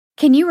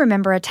Can you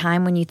remember a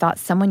time when you thought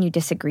someone you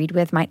disagreed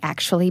with might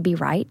actually be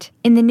right?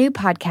 In the new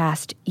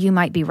podcast, You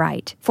Might Be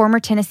Right, former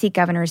Tennessee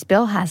Governors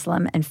Bill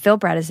Haslam and Phil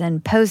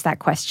Bredesen pose that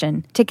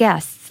question to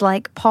guests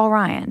like Paul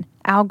Ryan,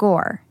 Al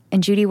Gore,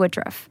 and Judy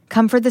Woodruff.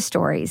 Come for the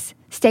stories,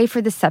 stay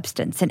for the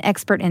substance and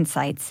expert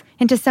insights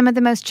into some of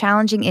the most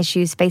challenging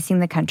issues facing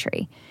the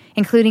country,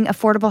 including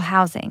affordable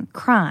housing,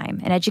 crime,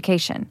 and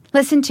education.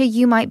 Listen to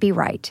You Might Be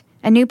Right,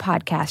 a new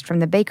podcast from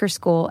the Baker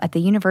School at the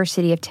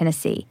University of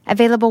Tennessee,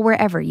 available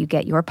wherever you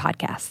get your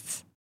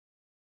podcasts.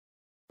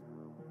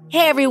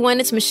 Hey everyone,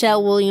 it's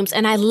Michelle Williams,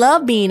 and I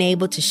love being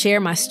able to share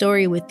my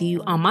story with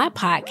you on my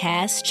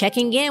podcast,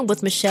 Checking In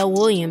with Michelle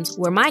Williams,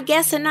 where my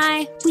guests and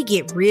we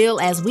get real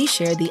as we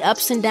share the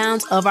ups and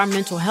downs of our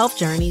mental health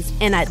journeys,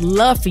 and I'd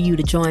love for you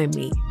to join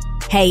me.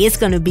 Hey, it's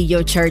going to be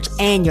your church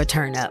and your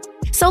turn up.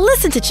 So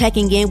listen to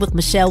Checking In with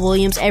Michelle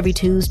Williams every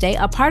Tuesday,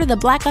 a part of the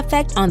Black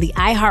Effect on the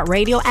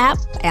iHeartRadio app,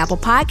 Apple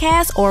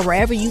Podcasts, or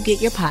wherever you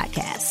get your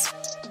podcasts.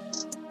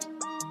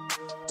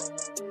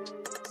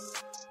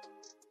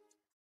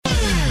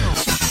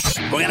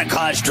 We're going to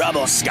cause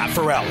trouble. Scott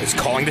Farrell is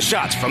calling the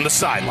shots from the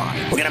sideline.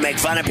 We're going to make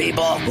fun of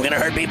people. We're going to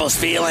hurt people's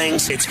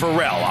feelings. It's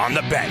Farrell on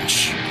the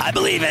bench. I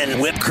believe in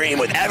whipped cream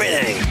with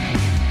everything.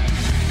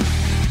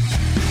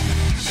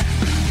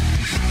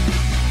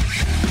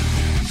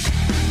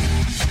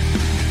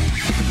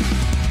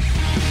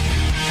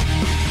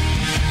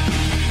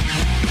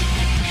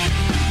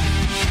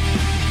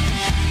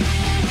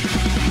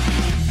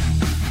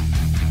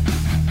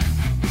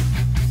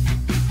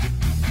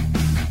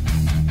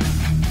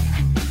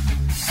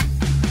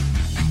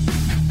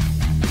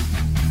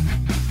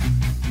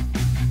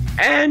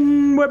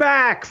 And we're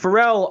back.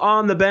 Farrell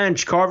on the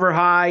bench, Carver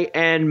High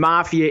and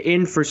Mafia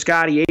in for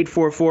Scotty,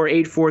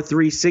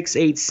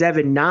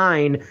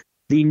 844-843-6879.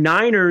 The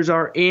Niners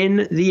are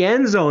in the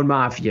end zone,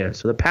 Mafia.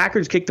 So the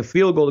Packers kicked the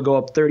field goal to go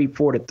up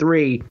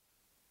 34-3.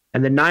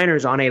 And the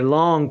Niners on a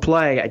long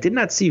play. I did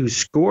not see who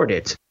scored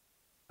it.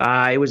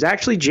 It was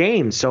actually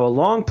James. So a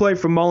long play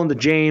from Mullen to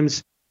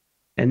James.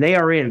 And they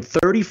are in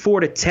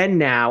 34-10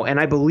 now. And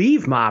I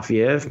believe,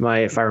 Mafia,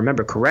 if I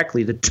remember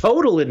correctly, the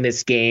total in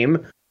this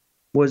game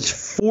was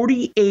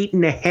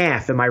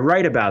 48.5. Am I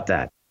right about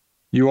that?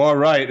 You are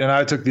right, and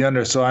I took the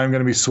under, so I'm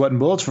going to be sweating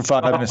bullets for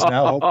 5 minutes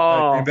now. Hope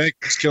Green Bay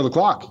can kill the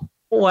clock.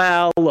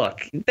 Well,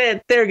 look,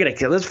 they're going to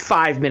kill. There's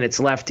 5 minutes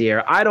left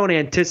here. I don't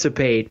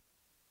anticipate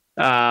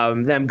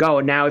them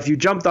going. Now, if you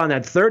jumped on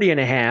that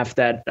 30.5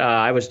 that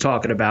I was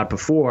talking about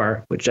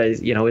before, which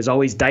is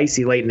always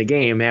dicey late in the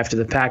game after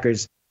the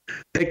Packers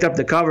picked up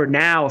the cover,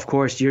 now, of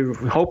course, you're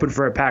hoping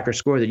for a Packers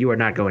score that you are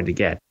not going to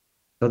get.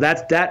 So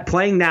that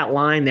playing that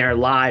line there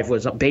live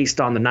was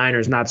based on the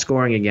Niners not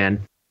scoring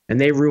again,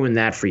 and they ruined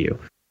that for you.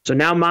 So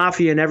now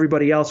Mafia and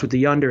everybody else with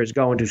the under is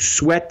going to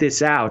sweat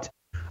this out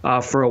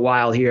for a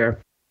while here.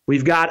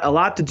 We've got a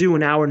lot to do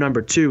in hour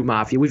number 2,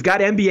 Mafia. We've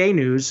got NBA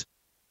news,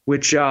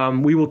 which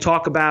we will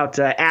talk about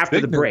after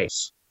the break.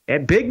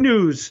 And big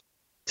news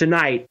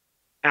tonight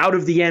out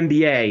of the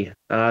NBA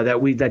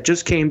that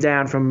just came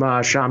down from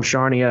Shams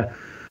Charania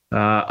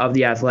of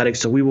the Athletics.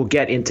 So we will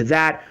get into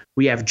that.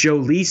 We have Joe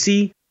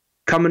Lisi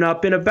coming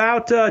up in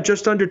about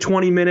just under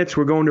 20 minutes.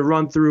 We're going to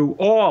run through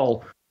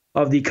all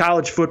of the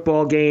college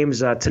football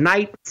games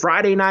tonight,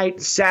 Friday night,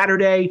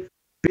 Saturday,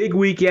 big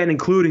weekend,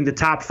 including the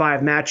top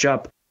 5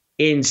 matchup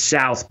in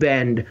South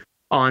Bend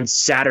on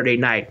Saturday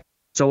night.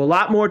 So a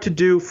lot more to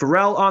do.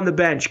 Farrell on the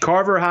bench,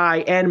 Carver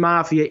High and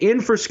Mafia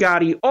in for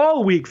Scotty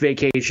all week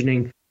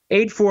vacationing.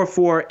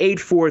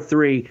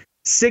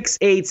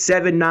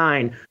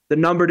 844-843-6879, the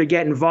number to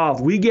get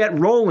involved. We get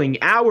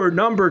rolling hour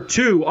number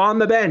 2 on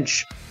the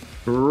bench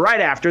right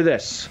after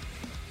this.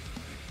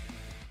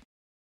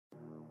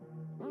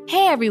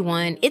 Hey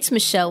everyone, it's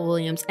Michelle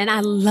Williams, and I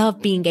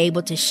love being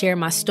able to share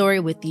my story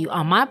with you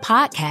on my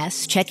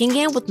podcast, Checking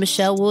In with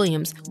Michelle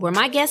Williams, where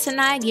my guests and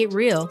I get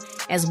real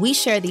as we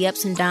share the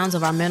ups and downs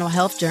of our mental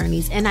health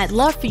journeys, and I'd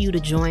love for you to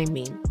join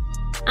me.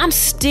 I'm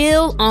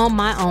still on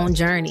my own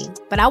journey,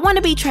 but I want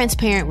to be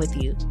transparent with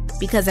you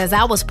because as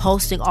I was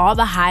posting all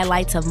the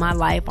highlights of my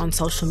life on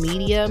social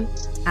media,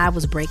 I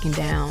was breaking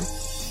down.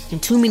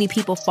 And too many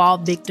people fall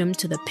victim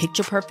to the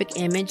picture-perfect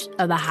image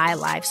of the high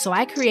life, so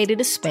I created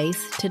a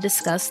space to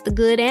discuss the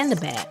good and the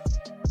bad.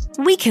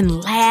 We can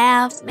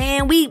laugh,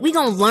 man, we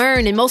gonna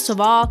learn, and most of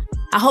all,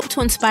 I hope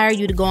to inspire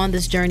you to go on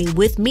this journey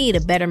with me to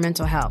better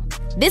mental health.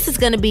 This is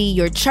gonna be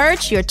your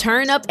church, your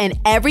turn-up, and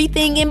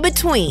everything in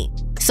between.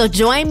 So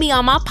join me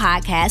on my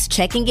podcast,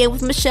 Checking In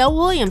with Michelle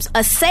Williams,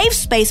 a safe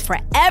space for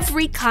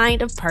every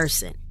kind of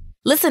person.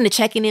 Listen to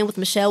Checking In with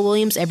Michelle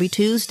Williams every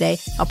Tuesday,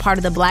 a part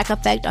of the Black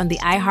Effect on the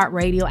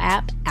iHeartRadio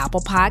app,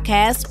 Apple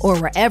Podcasts, or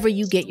wherever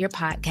you get your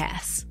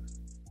podcasts.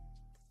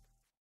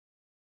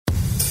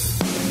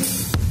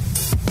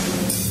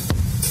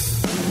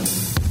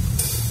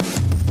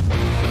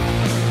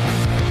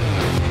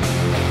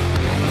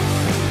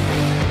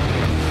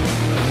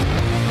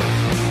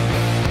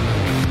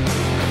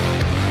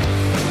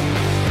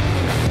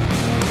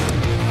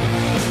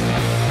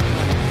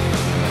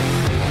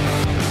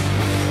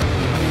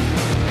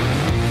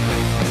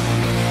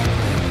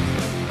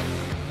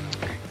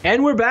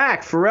 And we're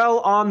back.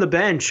 Pharrell on the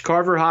bench.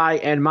 Carver High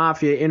and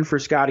Mafia in for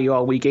Scotty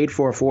all week.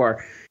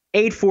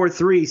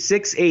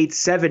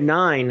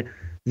 844-843-6879.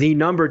 The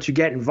number to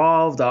get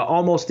involved.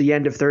 Almost the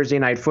end of Thursday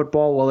Night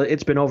Football. Well,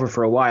 it's been over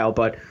for a while,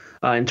 but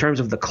in terms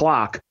of the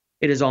clock,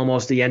 it is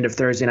almost the end of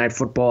Thursday Night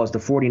Football as the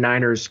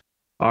 49ers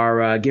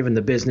are giving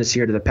the business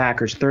here to the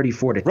Packers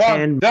 34-10.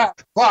 Run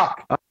that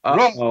clock.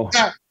 Run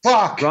that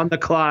clock. Run the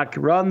clock.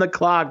 Run the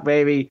clock,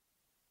 baby.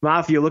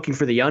 Mafia looking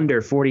for the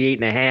under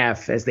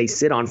 48.5 as they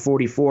sit on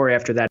 44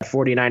 after that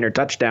 49er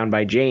touchdown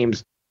by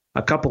James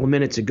a couple of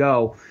minutes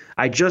ago.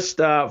 I just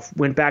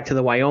went back to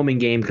the Wyoming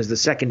game because the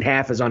second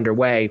half is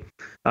underway.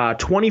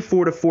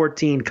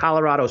 24-14,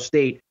 Colorado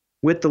State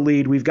with the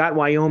lead. We've got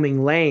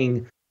Wyoming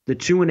laying the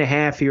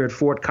 2.5 here at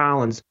Fort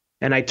Collins.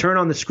 And I turn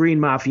on the screen,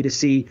 Mafia, to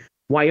see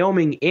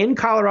Wyoming in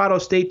Colorado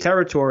State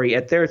territory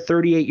at their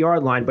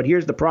 38-yard line. But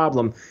here's the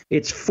problem.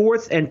 It's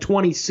 4th and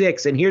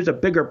 26, and here's a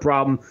bigger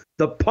problem.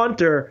 The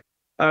punter,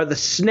 the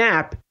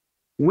snap,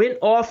 went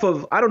off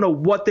of, I don't know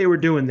what they were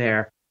doing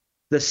there.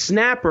 The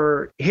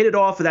snapper hit it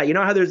off of that. You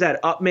know how there's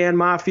that up man,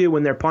 Mafia,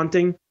 when they're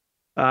punting?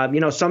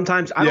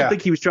 Sometimes I don't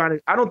think he was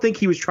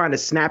trying to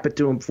snap it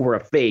to him for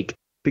a fake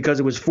because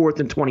it was 4th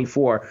and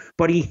 24.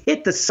 But he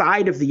hit the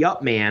side of the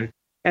up man,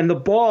 and the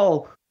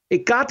ball,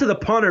 it got to the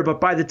punter,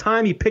 but by the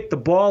time he picked the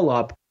ball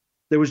up,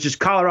 there was just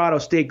Colorado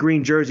State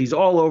green jerseys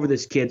all over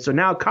this kid. So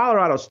now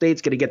Colorado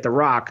State's going to get the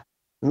rock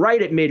right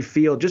at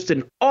midfield. Just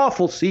an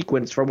awful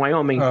sequence for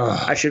Wyoming.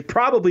 I should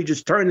probably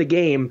just turn the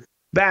game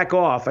back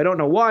off. I don't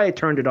know why I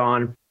turned it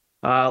on.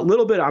 A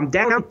little bit. I'm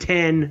down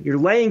 10. You're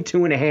laying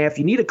 2.5.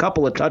 You need a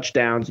couple of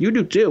touchdowns. You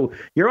do too.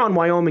 You're on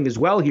Wyoming as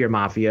well here,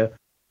 Mafia.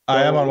 So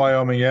I am on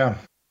Wyoming, yeah.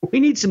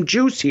 We need some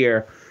juice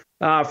here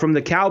from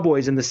the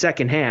Cowboys in the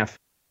second half.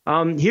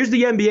 Here's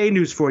the NBA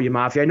news for you,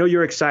 Mafia. I know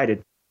you're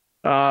excited.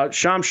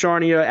 Shams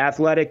Charania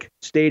Athletic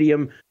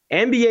Stadium.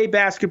 NBA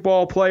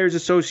Basketball Players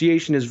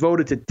Association has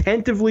voted to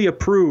tentatively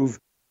approve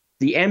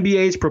the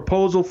NBA's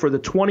proposal for the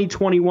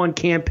 2021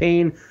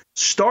 campaign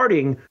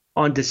starting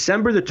on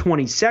December the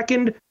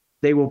 22nd.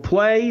 They will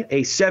play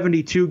a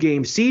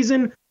 72-game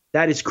season.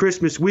 That is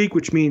Christmas week,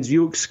 which means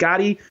you,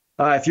 Scotty,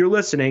 if you're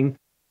listening,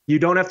 you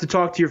don't have to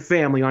talk to your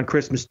family on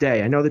Christmas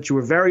Day. I know that you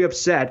were very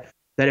upset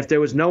that if there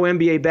was no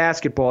NBA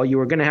basketball, you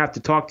were going to have to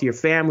talk to your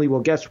family.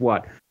 Well, guess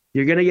what?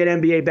 You're going to get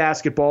NBA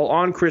basketball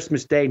on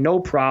Christmas Day, no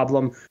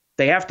problem.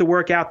 They have to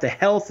work out the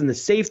health and the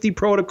safety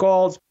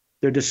protocols.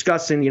 They're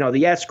discussing,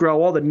 the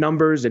escrow, all the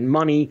numbers and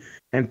money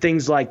and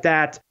things like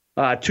that.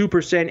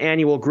 2%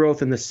 annual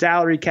growth in the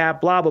salary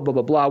cap, blah, blah, blah,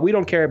 blah, blah. We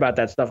don't care about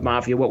that stuff,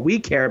 Mafia. What we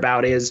care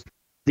about is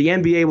the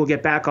NBA will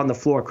get back on the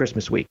floor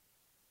Christmas week.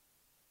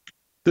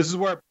 This is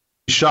where I'm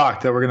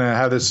shocked that we're going to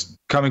have this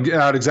coming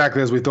out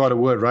exactly as we thought it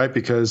would, right?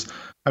 Because,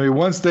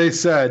 once they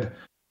said,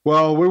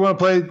 well, we want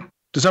to play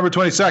December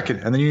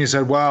 22nd, and the union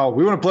said, well,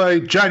 we want to play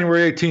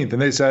January 18th,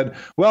 and they said,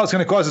 well, it's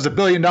going to cost us $1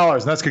 billion,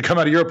 and that's going to come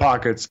out of your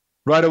pockets.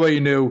 Right away,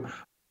 you knew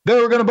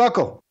they were going to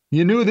buckle.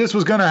 You knew this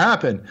was going to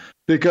happen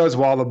because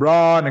while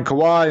LeBron and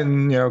Kawhi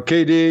and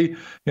KD,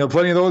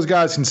 plenty of those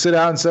guys can sit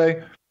out and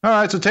say, all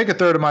right, so take a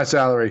third of my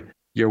salary.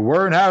 You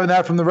weren't having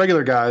that from the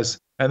regular guys,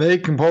 and they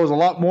compose a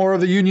lot more of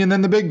the union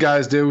than the big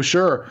guys do.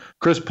 Sure,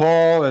 Chris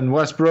Paul and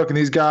Westbrook and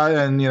these guys,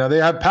 and they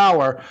have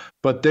power,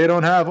 but they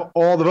don't have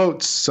all the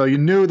votes. So you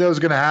knew that was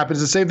going to happen.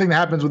 It's the same thing that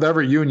happens with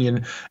every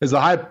union. Is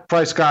the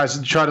high-priced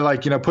guys try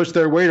to push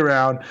their weight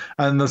around,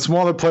 and the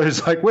smaller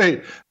players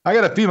wait, I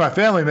got to feed my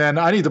family, man.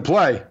 I need to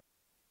play.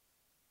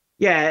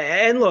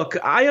 Yeah, and look,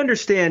 I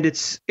understand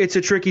it's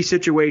a tricky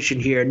situation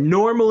here.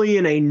 Normally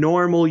in a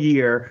normal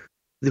year,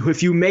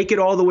 if you make it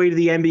all the way to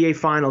the NBA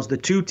Finals, the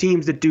two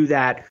teams that do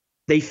that,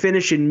 they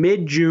finish in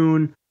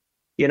mid-June,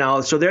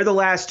 so they're the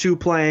last two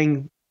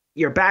playing.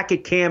 You're back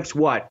at camps,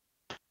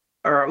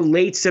 or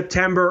late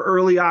September,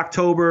 early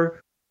October.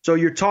 So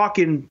you're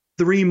talking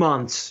 3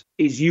 months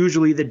is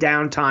usually the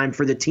downtime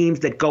for the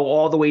teams that go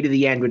all the way to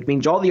the end, which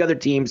means all the other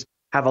teams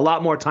have a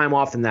lot more time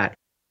off than that.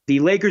 The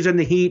Lakers and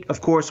the Heat,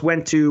 of course,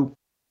 went to,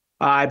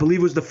 I believe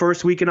it was the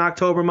first week in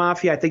October,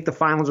 Mafia. I think the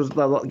finals was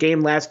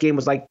last game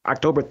was like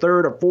October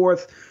 3rd or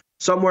 4th,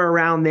 somewhere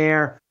around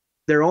there.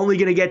 They're only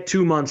going to get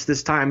 2 months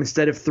this time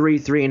instead of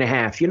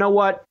 3.5. You know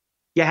what?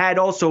 You had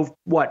also,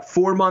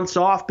 4 months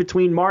off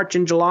between March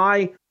and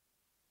July?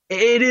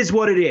 It is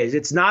what it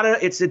is.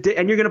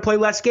 And you're going to play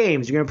less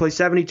games. You're going to play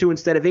 72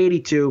 instead of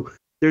 82.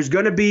 There's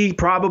going to be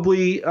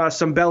probably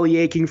some belly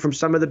aching from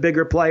some of the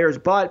bigger players,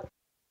 but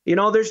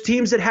there's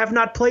teams that have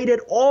not played at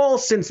all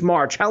since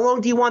March. How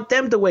long do you want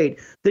them to wait?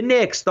 The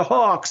Knicks, the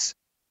Hawks,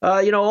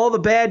 all the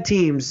bad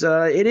teams.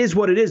 It is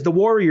what it is. The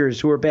Warriors,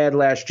 who were bad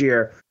last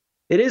year.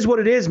 It is what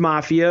it is,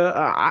 Mafia.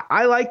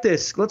 I like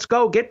this. Let's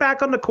go. Get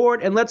back on the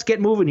court and let's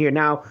get moving here.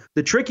 Now,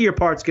 the trickier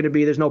part's going to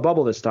be there's no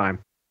bubble this time.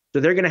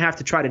 So they're going to have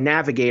to try to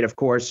navigate, of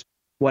course,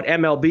 what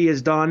MLB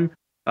has done.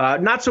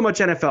 Not so much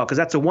NFL, because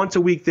that's a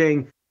once-a-week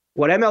thing.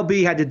 What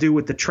MLB had to do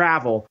with the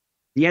travel,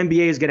 the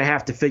NBA is going to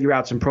have to figure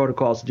out some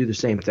protocols to do the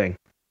same thing.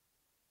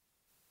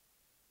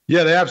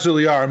 Yeah, they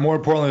absolutely are. And more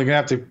importantly, they're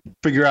going to have to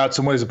figure out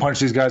some ways to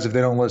punch these guys if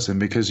they don't listen,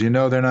 because they're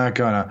not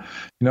going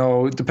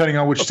to, depending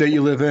on which state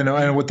you live in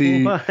and what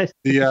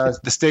the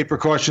state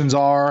precautions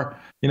are,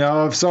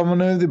 if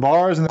someone in the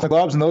bars and the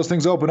clubs and those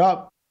things open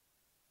up,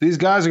 these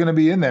guys are going to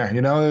be in there.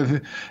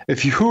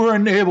 If you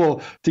weren't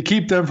able to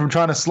keep them from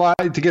trying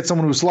to get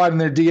someone who's sliding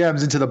their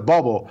DMs into the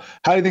bubble,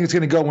 how do you think it's going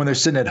to go when they're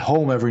sitting at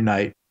home every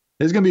night?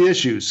 There's going to be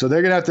issues. So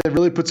they're going to have to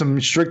really put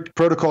some strict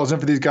protocols in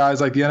for these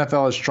guys like the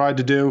NFL has tried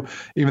to do,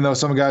 even though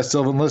some guys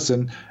still haven't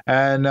listened,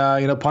 and,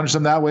 punish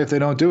them that way if they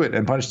don't do it,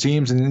 and punish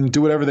teams and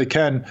do whatever they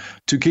can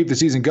to keep the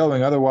season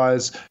going.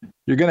 Otherwise,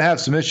 you're going to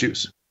have some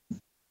issues.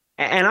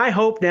 And I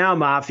hope now,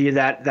 Mafia,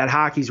 that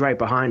hockey's right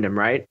behind them,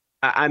 right?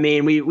 I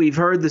mean, we've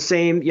heard the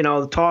same,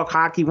 talk.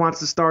 Hockey wants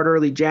to start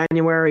early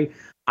January.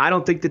 I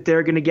don't think that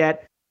they're going to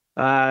get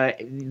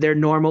their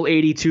normal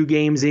 82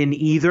 games in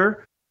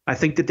either. I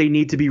think that they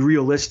need to be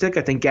realistic.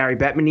 I think Gary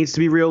Bettman needs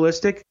to be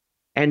realistic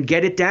and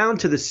get it down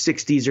to the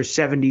 60s or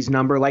 70s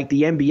number like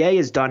the NBA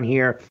has done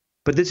here.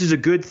 But this is a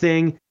good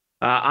thing.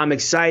 I'm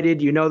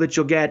excited. You know that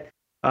you'll get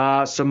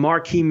some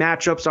marquee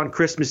matchups on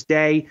Christmas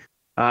Day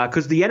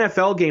because the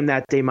NFL game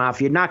that day,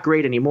 Mafia, not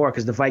great anymore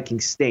because the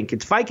Vikings stink.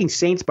 It's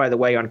Vikings-Saints, by the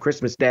way, on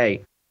Christmas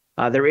Day.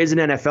 There is an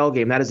NFL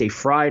game. That is a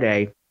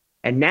Friday.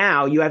 And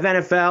now you have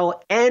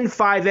NFL and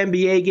 5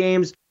 NBA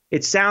games.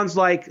 It sounds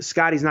like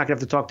Scotty's not going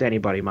to have to talk to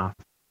anybody, Mafia.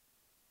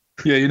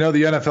 Yeah,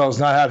 the NFL is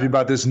not happy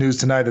about this news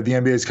tonight that the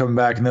NBA is coming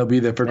back and they'll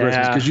be there for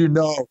Christmas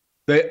because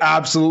they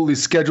absolutely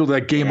scheduled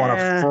that game on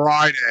a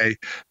Friday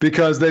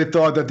because they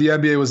thought that the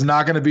NBA was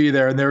not going to be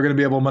there and they were going to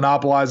be able to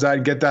monopolize that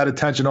and get that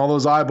attention, all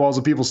those eyeballs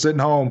of people sitting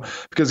home,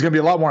 because it's going to be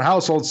a lot more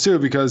households too,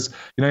 because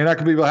you're not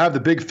going to be able to have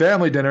the big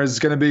family dinners. It's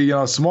going to be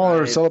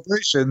smaller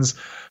celebrations.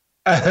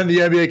 And the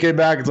NBA came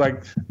back. It's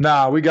like,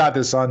 nah, we got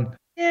this, son.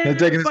 They're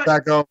taking this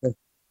back over.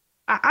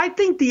 I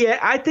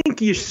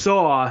think you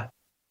saw,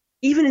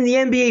 even in the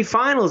NBA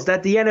Finals,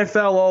 that the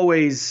NFL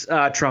always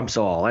trumps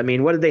all. I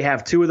mean, what did they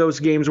have? 2 of those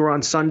games were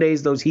on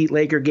Sundays, those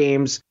Heat-Laker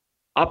games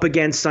up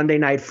against Sunday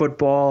Night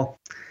Football,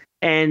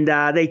 and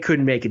they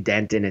couldn't make a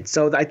dent in it.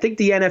 So I think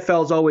the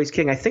NFL is always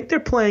king. I think they're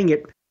playing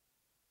it.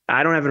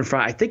 I don't have it in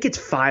front. I think it's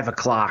 5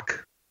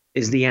 o'clock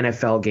is the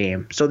NFL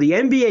game. So the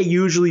NBA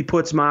usually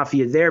puts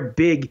Mafia, their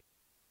big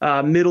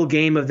middle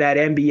game of that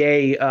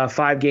NBA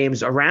 5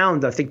 games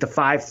around, I think, the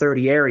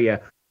 5:30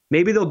 area.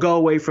 Maybe they'll go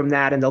away from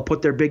that and they'll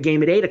put their big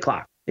game at 8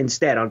 o'clock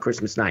instead on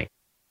Christmas night.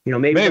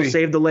 Maybe they'll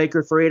save the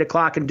Lakers for 8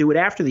 o'clock and do it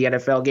after the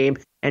NFL game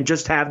and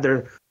just have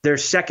their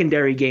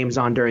secondary games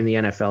on during the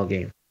NFL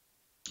game.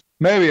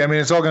 Maybe. I mean,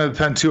 it's all going to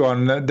depend, too,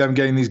 on them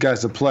getting these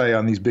guys to play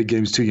on these big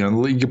games, too.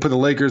 You can put the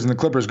Lakers and the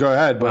Clippers, go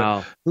ahead.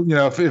 But,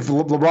 if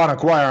LeBron and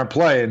Kawhi aren't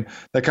playing,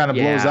 that kind of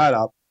blows that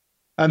up.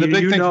 And the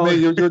big thing for me,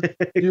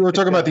 you were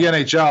talking about the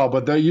NHL,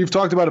 but you've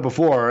talked about it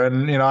before,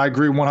 and I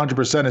agree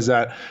 100% is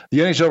that the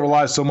NHL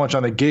relies so much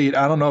on the gate.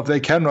 I don't know if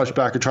they can rush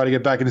back or try to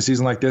get back in a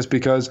season like this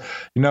because,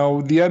 the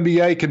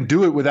NBA can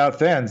do it without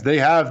fans. They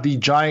have the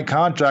giant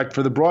contract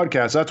for the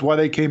broadcast. That's why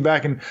they came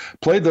back and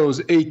played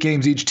those 8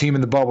 games each team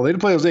in the bubble. They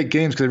didn't play those 8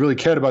 games because they really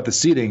cared about the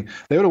seeding.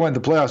 They would have went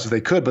to playoffs if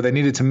they could, but they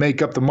needed to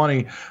make up the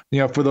money,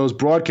 for those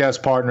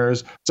broadcast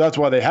partners. So that's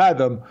why they had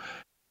them.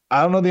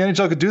 I don't know if the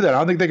NHL could do that. I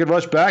don't think they could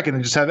rush back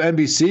and just have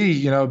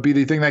NBC, be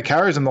the thing that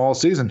carries them the whole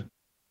season.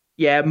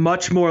 Yeah,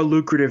 much more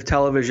lucrative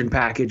television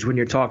package when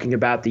you're talking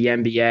about the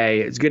NBA.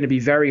 It's going to be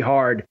very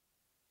hard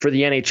for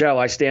the NHL.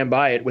 I stand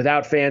by it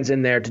without fans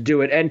in there to do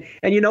it. And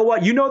you know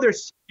what?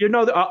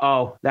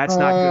 That's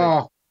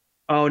not good.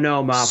 Oh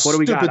no, Mop. What do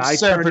we got? I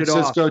San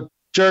Francisco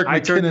Jerick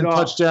McKinnon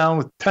touchdown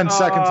with 10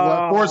 seconds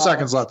left. 4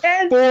 seconds left.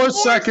 4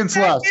 seconds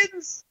left.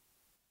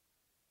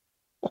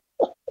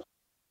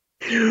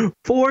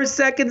 4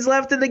 seconds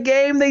left in the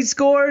game, they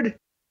scored.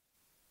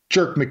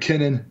 Jerick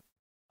McKinnon.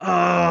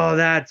 Oh,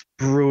 that's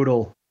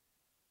brutal.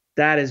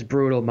 That is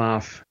brutal,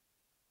 Moff.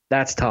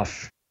 That's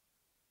tough.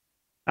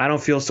 I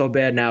don't feel so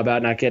bad now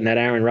about not getting that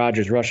Aaron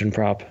Rodgers Russian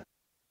prop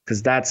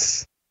because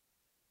that's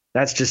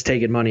just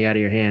taking money out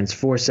of your hands.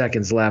 4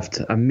 seconds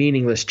left. A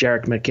meaningless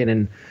Jerick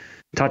McKinnon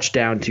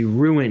touchdown to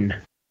ruin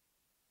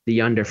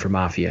the under for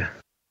Mafia.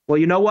 Well,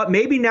 you know what?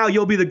 Maybe now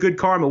you'll be the good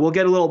karma. We'll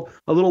get a little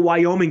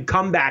Wyoming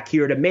comeback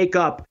here to make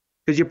up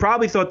because you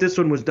probably thought this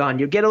one was done.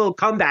 You get a little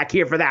comeback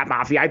here for that,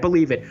 Mafia. I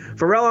believe it.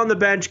 Pharrell on the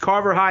bench,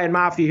 Carver High and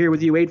Mafia here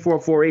with you,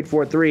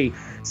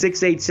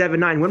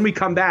 844-843-6879. When we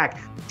come back,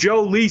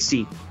 Joe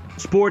Lisi,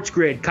 Sports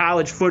Grid,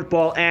 college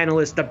football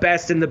analyst, the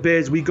best in the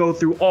biz. We go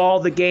through all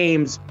the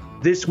games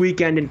this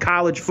weekend in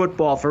college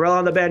football. Pharrell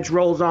on the bench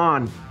rolls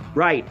on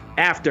right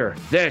after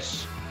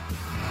this.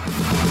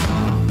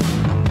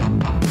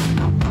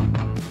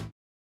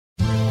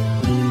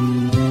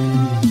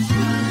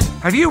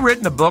 Have you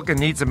written a book and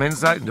need some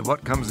insight into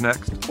what comes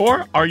next?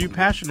 Or are you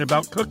passionate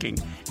about cooking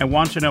and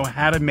want to know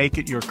how to make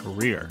it your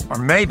career? Or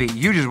maybe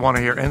you just want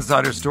to hear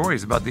insider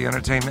stories about the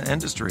entertainment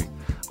industry.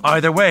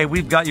 Either way,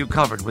 we've got you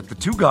covered with the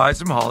Two Guys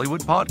from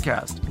Hollywood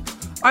podcast.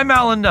 I'm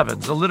Alan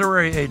Nevins, a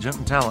literary agent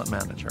and talent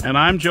manager. And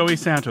I'm Joey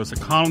Santos, a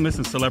columnist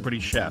and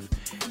celebrity chef.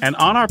 And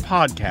on our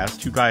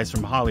podcast, Two Guys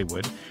from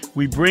Hollywood,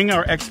 We bring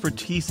our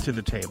expertise to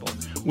the table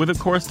with, of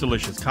course,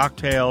 delicious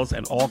cocktails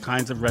and all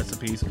kinds of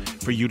recipes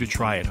for you to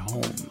try at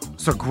home.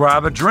 So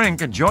grab a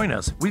drink and join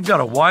us. We've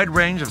got a wide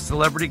range of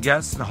celebrity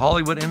guests and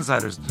Hollywood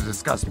insiders to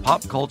discuss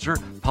pop culture,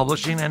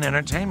 publishing, and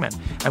entertainment.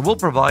 And we'll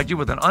provide you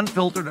with an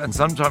unfiltered and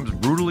sometimes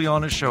brutally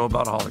honest show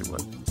about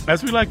Hollywood.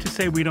 As we like to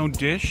say, we don't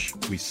dish,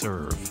 we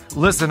serve.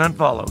 Listen and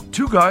follow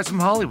Two Guys from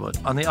Hollywood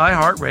on the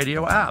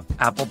iHeartRadio app,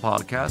 Apple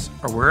Podcasts,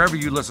 or wherever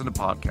you listen to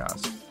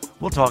podcasts.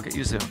 We'll talk at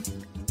you soon.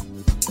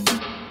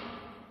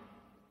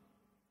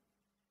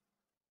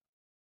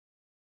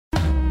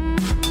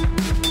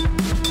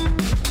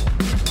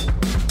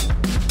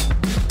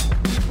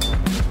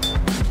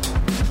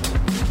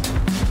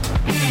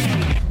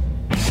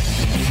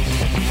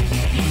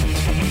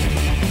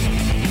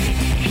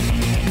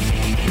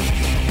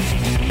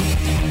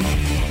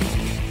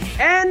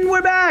 And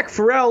we're back.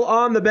 Pharrell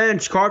on the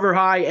bench. Carver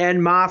High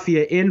and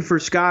Mafia in for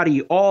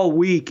Scotty all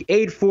week.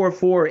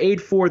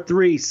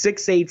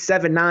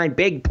 844-843-6879.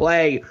 Big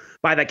play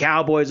by the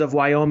Cowboys of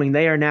Wyoming.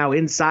 They are now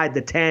inside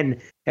the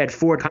 10 at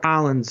Fort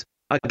Collins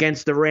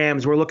against the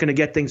Rams. We're looking to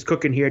get things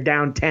cooking here.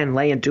 Down 10,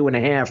 laying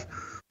 2.5.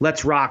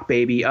 Let's rock,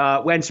 baby.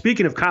 When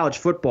speaking of college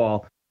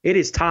football, it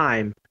is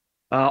time.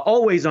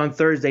 Always on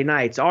Thursday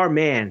nights, our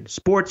man,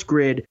 Sports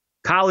Grid,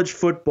 college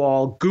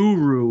football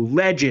guru,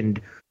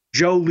 legend,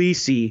 Joe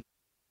Lisi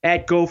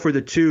at Go for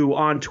the Two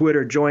on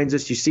Twitter joins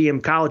us. You see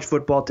him college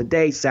football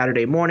today,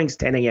 Saturday mornings,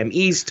 10 a.m.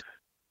 East,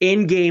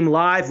 in-game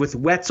live with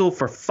Wetzel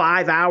for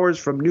 5 hours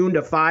from noon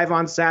to 5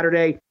 on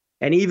Saturday,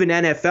 and even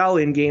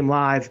NFL in-game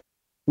live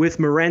with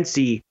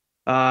Morency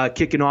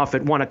kicking off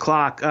at 1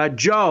 o'clock.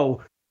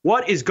 Joe,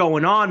 what is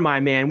going on, my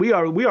man? We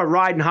are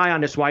riding high on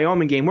this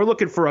Wyoming game. We're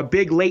looking for a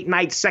big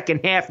late-night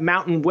second half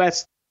Mountain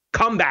West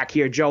comeback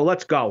here, Joe.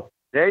 Let's go.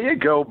 There you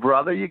go,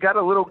 brother. You got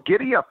a little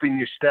giddy up in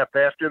your step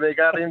after they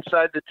got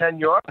inside the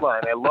 10-yard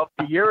line. I love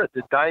to hear it.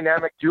 The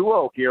dynamic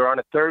duo here on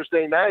a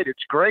Thursday night.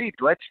 It's great.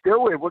 Let's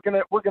do it. We're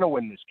gonna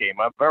win this game.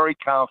 I'm very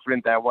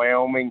confident that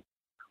Wyoming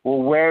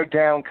will wear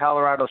down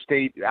Colorado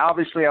State.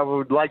 Obviously, I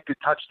would like the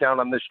touchdown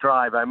on this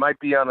drive. I might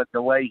be on a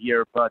delay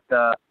here, but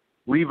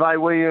Levi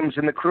Williams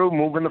and the crew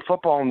moving the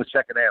football in the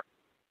second half.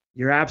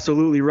 You're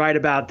absolutely right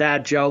about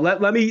that, Joe.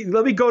 Let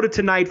me go to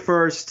tonight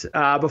first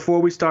before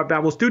we start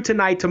back. We'll do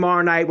tonight,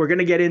 tomorrow night. We're going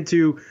to get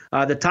into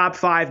the top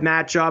 5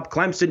 matchup,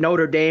 Clemson,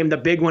 Notre Dame, the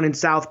big one in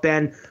South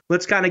Bend.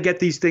 Let's kind of get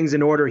these things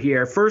in order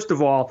here. First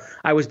of all,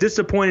 I was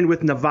disappointed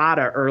with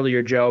Nevada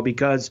earlier, Joe,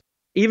 because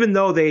even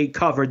though they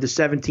covered the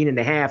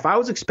 17.5, I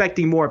was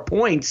expecting more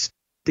points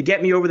to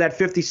get me over that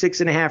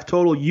 56.5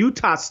 total.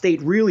 Utah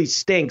State really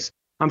stinks.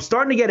 I'm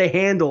starting to get a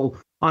handle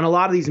on a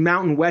lot of these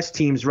Mountain West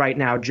teams right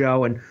now,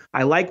 Joe, and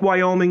I like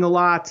Wyoming a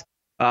lot.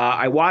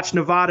 I watched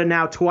Nevada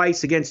now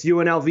twice against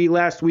UNLV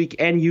last week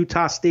and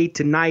Utah State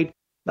tonight.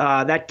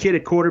 That kid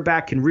at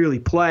quarterback can really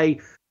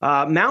play.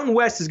 Mountain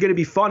West is going to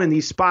be fun in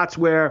these spots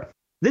where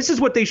this is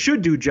what they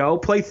should do, Joe.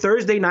 Play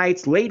Thursday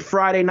nights, late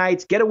Friday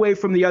nights, get away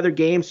from the other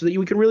games so that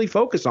we can really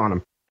focus on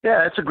them.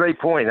 Yeah, that's a great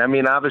point. I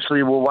mean,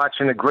 obviously, we're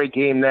watching a great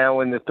game now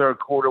in the third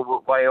quarter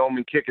with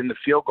Wyoming kicking the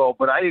field goal.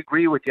 But I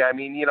agree with you. I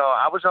mean,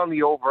 I was on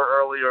the over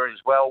earlier as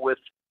well with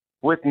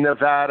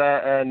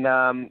Nevada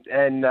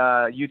and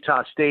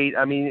Utah State.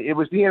 I mean, it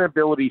was the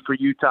inability for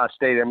Utah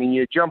State. I mean,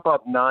 you jump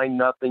up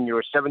 9-0. You're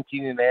a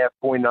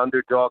 17.5-point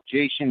underdog.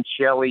 Jason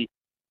Shelley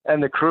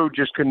and the crew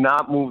just could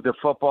not move the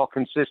football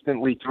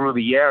consistently through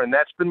the air, and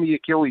that's been the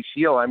Achilles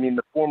heel. I mean,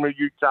 the former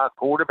Utah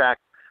quarterback,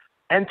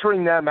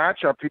 entering that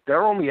matchup,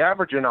 they're only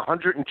averaging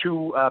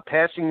 102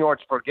 passing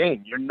yards per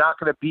game. You're not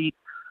going to beat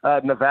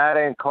Nevada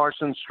and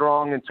Carson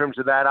Strong in terms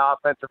of that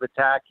offensive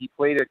attack. He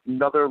played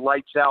another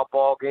lights-out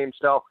ball game.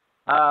 So,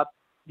 the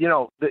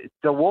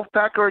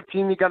Wolfpack are a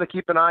team you got to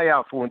keep an eye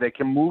out for. They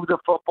can move the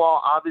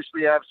football.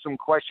 Obviously, I have some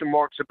question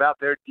marks about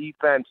their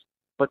defense,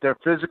 but they're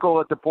physical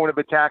at the point of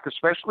attack,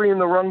 especially in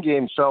the run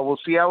game. So we'll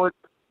see how it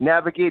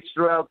navigates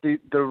throughout the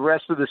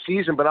rest of the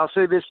season. But I'll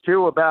say this,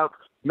 too, about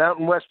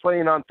Mountain West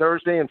playing on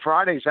Thursday and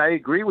Fridays. I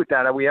agree with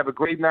that. We have a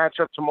great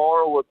matchup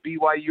tomorrow with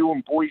BYU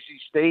and Boise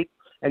State.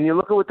 And you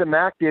look at what the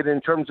MAC did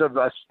in terms of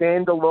a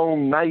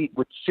standalone night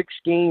with 6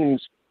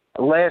 games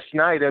last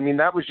night. I mean,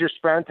 that was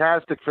just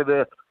fantastic for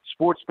the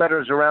sports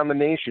bettors around the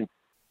nation.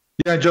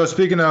 Yeah, Joe,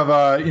 speaking of,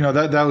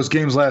 that was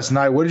games last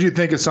night. What did you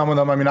think of some of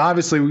them? I mean,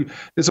 obviously,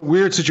 it's a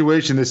weird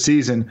situation this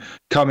season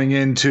coming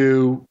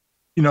into,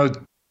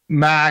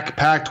 MAC,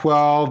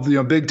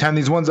 Pac-12, Big Ten,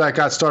 these ones that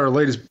got started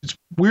late. It's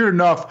weird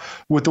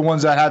enough with the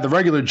ones that had the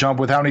regular jump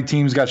with how many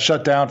teams got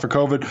shut down for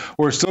COVID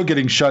or are still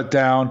getting shut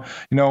down.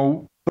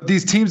 But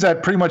these teams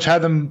that pretty much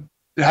had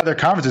their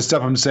conferences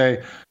step up and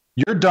say,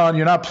 you're done,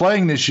 you're not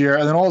playing this year,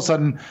 and then all of a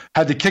sudden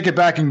had to kick it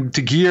back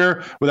into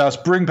gear without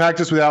spring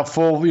practice, without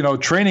full,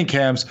 training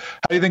camps.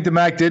 How do you think the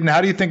MAC did, and how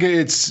do you think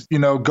it's,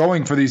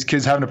 going for these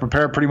kids having to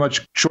prepare pretty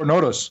much short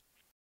notice?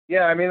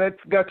 Yeah, I mean,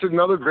 that's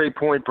another great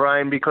point,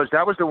 Brian, because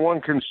that was the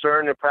one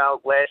concern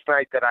about last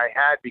night that I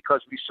had,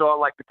 because we saw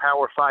like the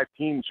Power 5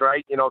 teams,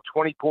 right?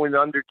 20-point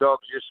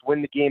underdogs just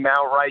win the game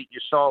outright. You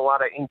saw a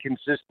lot of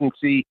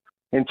inconsistency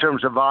in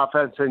terms of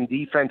offense and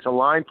defensive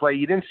line play.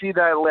 You didn't see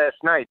that last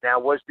night. Now,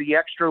 was the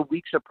extra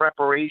weeks of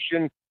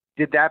preparation,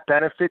 did that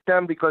benefit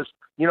them? Because,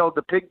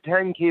 the Big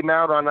Ten came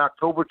out on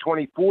October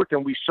 24th,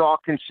 and we saw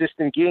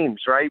consistent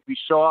games, right? We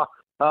saw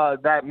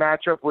that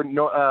matchup with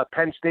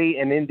Penn State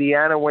and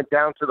Indiana went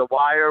down to the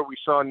wire. We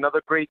saw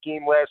another great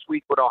game last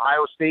week with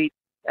Ohio State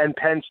and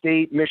Penn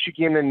State,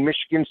 Michigan and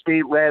Michigan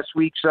State last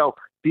week. So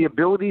the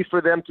ability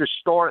for them to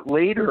start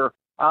later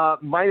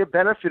might have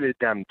benefited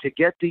them to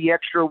get the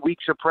extra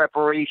weeks of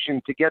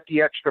preparation, to get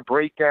the extra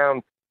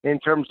breakdown in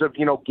terms of,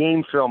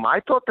 game film.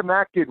 I thought the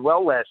MAC did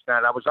well last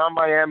night. I was on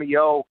Miami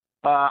O.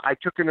 I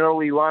took an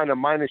early line of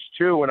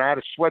 -2, and I had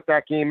to sweat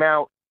that game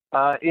out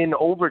in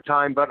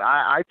overtime. But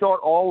I thought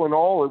all in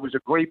all, it was a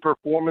great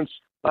performance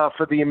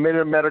for the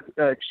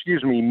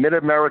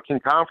Mid-American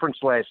Conference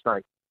last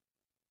night.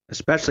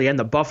 Especially in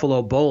the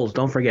Buffalo Bulls.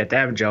 Don't forget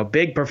them, Joe.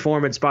 Big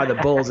performance by the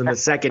Bulls in the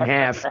second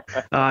half,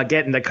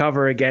 getting the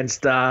cover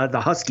against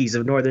the Huskies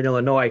of Northern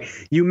Illinois.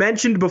 You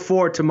mentioned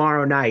before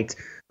tomorrow night,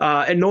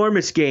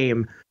 enormous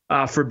game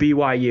for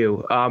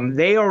BYU.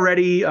 They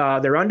already,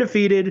 they're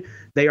undefeated.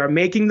 They are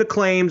making the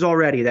claims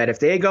already that if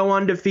they go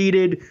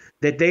undefeated,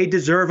 that they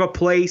deserve a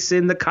place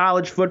in the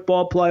college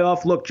football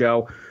playoff. Look,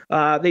 Joe,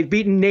 they've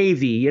beaten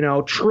Navy,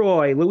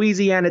 Troy,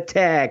 Louisiana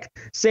Tech,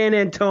 San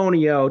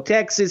Antonio,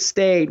 Texas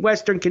State,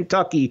 Western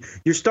Kentucky.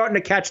 You're starting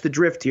to catch the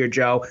drift here,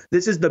 Joe.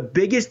 This is the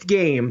biggest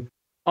game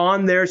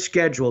on their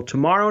schedule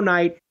tomorrow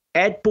night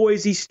at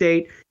Boise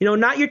State.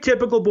 Not your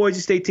typical Boise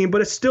State team,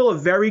 but it's still a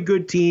very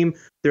good team.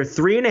 They're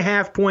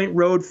 3.5-point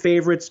road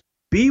favorites.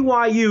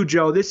 BYU,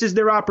 Joe, this is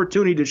their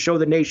opportunity to show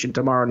the nation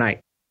tomorrow night.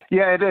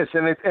 Yeah, it is,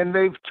 and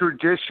they've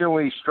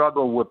traditionally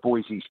struggled with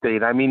Boise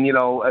State. I mean,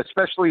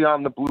 especially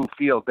on the blue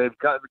field, they've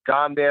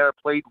gone there,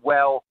 played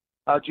well,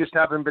 just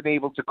haven't been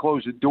able to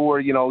close the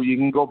door. You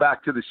can go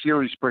back to the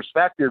series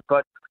perspective,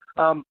 but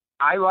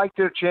I like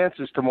their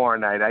chances tomorrow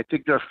night. I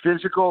think they're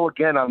physical,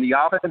 again, on the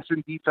offense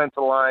and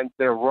defensive line.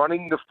 They're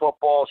running the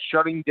football,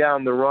 shutting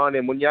down the run,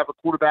 and when you have a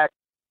quarterback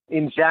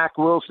in Zach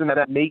Wilson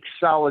that makes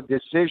solid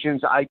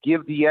decisions, I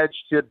give the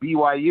edge to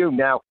BYU.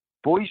 Now,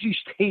 Boise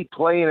State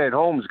playing at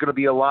home is going to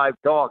be a live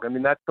dog. I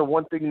mean, that's the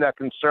one thing that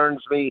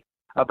concerns me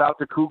about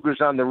the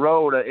Cougars on the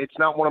road. It's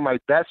not one of my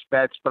best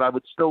bets, but I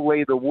would still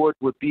lay the wood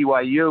with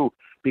BYU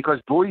because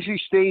Boise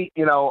State,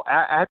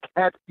 at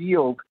that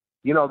field,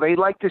 they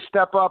like to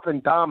step up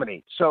and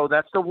dominate. So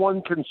that's the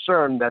one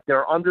concern, that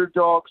they're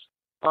underdogs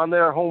on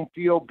their home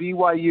field.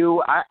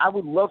 BYU, I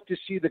would love to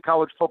see the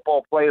college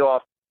football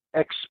playoff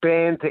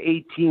expand to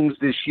 8 teams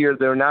this year.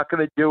 They're not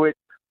going to do it.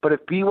 But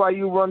if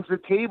BYU runs the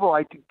table,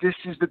 I think this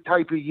is the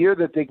type of year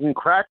that they can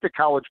crack the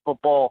college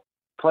football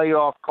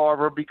playoff,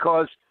 Carver,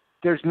 because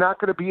there's not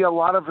going to be a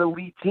lot of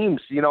elite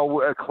teams.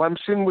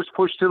 Clemson was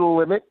pushed to the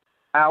limit.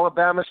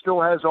 Alabama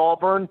still has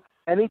Auburn.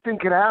 Anything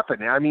can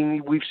happen. I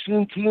mean, we've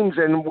seen teams,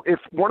 and if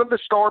one of the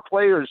star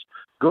players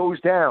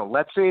goes down,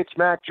 let's say it's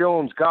Mac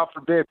Jones, God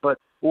forbid,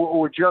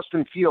 or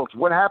Justin Fields,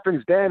 what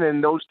happens then?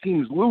 And those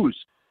teams lose.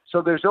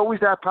 So there's always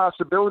that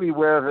possibility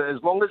where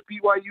as long as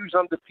BYU's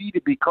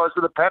undefeated because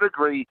of the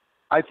pedigree,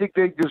 I think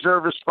they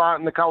deserve a spot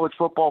in the college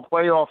football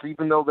playoff,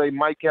 even though they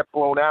might get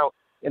blown out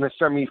in a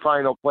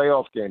semifinal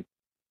playoff game.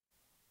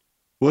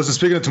 Well, listen,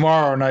 speaking of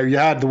tomorrow night, you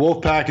had the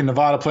Wolfpack and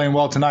Nevada playing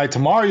well tonight.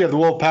 Tomorrow you have the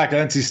Wolfpack at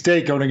NC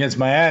State going against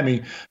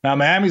Miami. Now,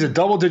 Miami's a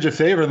double-digit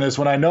favorite in this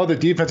one. I know the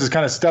defense has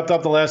kind of stepped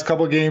up the last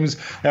couple of games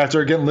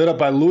after getting lit up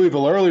by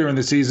Louisville earlier in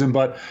the season,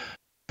 but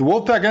the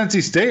Wolfpack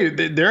NC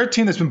State, they're a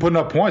team that's been putting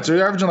up points.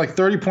 They're averaging like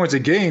 30 points a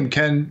game.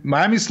 Can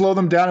Miami slow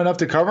them down enough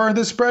to cover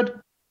this spread?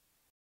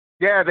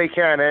 Yeah, they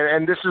can.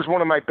 And this is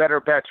one of my better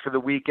bets for the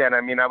weekend.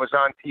 I mean, I was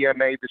on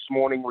TMA this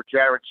morning with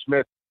Jared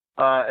Smith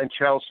and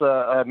Chelsea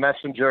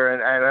Messenger,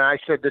 and I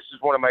said this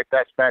is one of my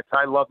best bets.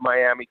 I love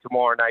Miami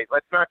tomorrow night.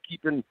 Let's not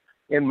keep in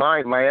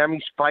mind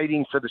Miami's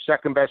fighting for the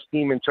second-best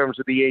team in terms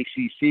of the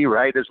ACC,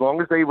 right? As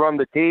long as they run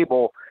the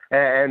table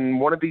and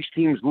one of these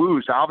teams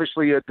lose,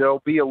 obviously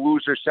there'll be a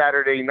loser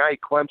Saturday night,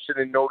 Clemson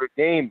and Notre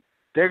Dame.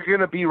 They're going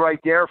to be right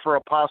there for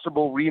a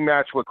possible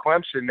rematch with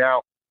Clemson.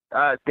 Now,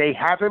 they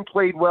haven't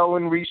played well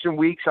in recent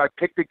weeks. I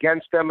picked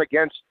against them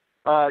against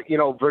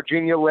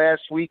Virginia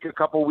last week, a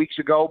couple weeks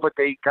ago, but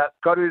they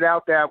gutted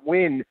out that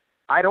win.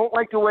 I don't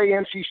like the way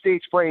NC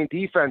State's playing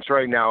defense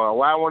right now,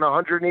 allowing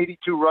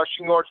 182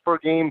 rushing yards per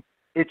game.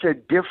 It's a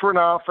different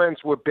offense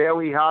with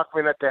Bailey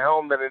Hockman at the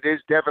helm than it is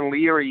Devin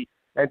Leary.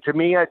 And to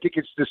me, I think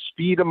it's the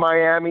speed of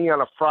Miami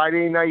on a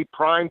Friday night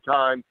prime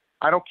time.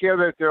 I don't care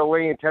that they're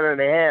laying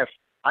 10.5.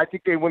 I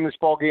think they win this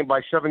ball game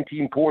by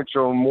 17 points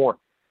or more.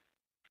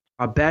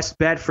 A best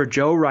bet for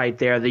Joe right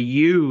there. The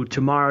U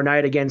tomorrow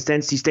night against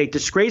NC State.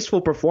 Disgraceful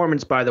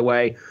performance, by the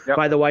way,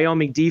 by the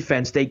Wyoming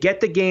defense. They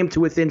get the game to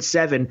within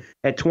 7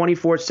 at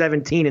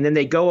 24-17, and then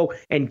they go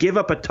and give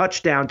up a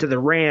touchdown to the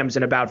Rams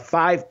in about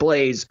 5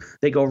 plays.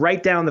 They go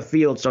right down the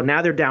field. So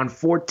now they're down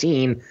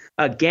 14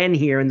 again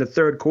here in the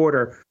third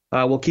quarter.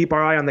 We'll keep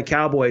our eye on the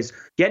Cowboys.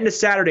 Getting to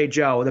Saturday,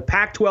 Joe. The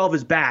Pac-12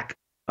 is back.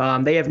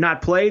 They have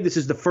not played. This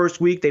is the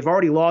first week. They've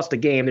already lost a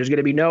game. There's going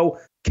to be no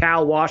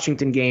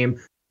Cal-Washington game.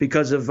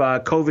 because of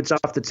COVID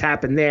stuff that's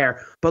happened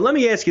there. But let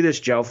me ask you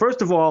this, Joe.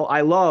 First of all, I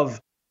love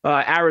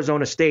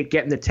Arizona State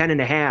getting the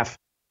 10.5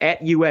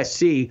 at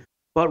USC.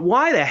 But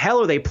why the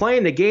hell are they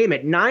playing the game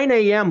at 9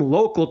 a.m.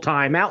 local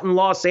time out in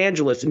Los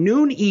Angeles,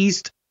 noon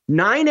East,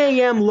 9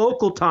 a.m.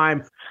 local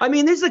time? I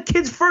mean, this is the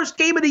kids' first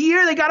game of the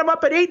year. They got them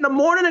up at 8 in the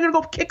morning. They're going to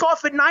go kick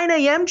off at 9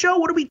 a.m., Joe?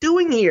 What are we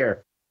doing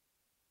here?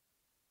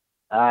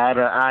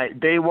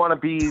 They want to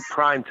be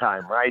prime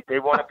time, right? They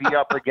want to be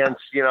up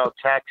against,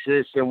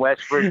 Texas and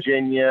West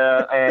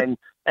Virginia. And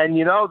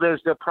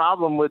there's the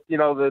problem with,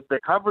 the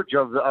coverage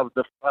of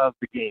the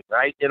game,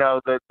 right?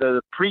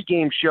 The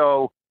pregame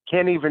show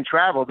can't even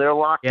travel. They're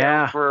locked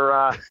down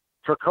for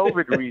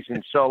COVID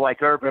reasons. So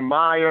like Urban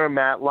Meyer,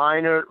 Matt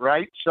Leinart,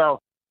 right?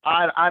 So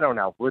I don't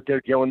know what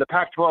they're doing. The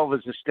Pac-12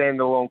 is a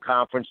standalone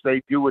conference.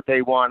 They do what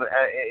they want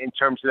in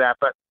terms of that.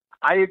 But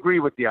I agree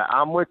with you.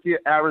 I'm with you,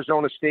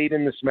 Arizona State,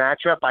 in this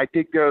matchup. I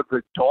think they're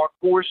the dark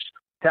horse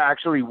to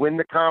actually win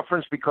the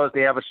conference because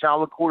they have a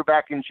solid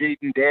quarterback in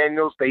Jaden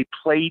Daniels. They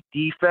play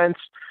defense.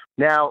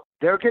 Now,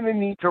 they're going to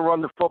need to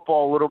run the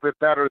football a little bit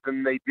better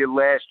than they did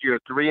last year,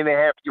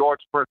 3.5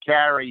 yards per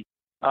carry.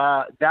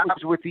 That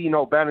was with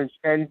Eno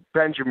and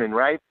Benjamin,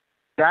 right?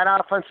 That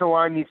offensive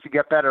line needs to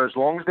get better. As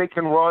long as they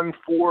can run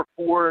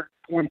 4.2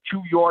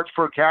 yards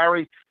per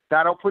carry,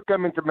 that'll put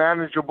them into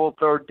manageable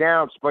third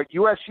downs. But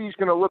USC is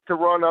going to look to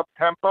run up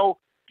tempo,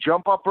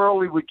 jump up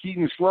early with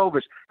Keaton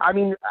Slovis. I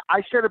mean,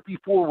 I said it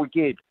before with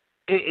Gabe.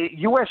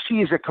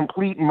 USC is a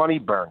complete money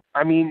burn.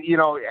 I mean,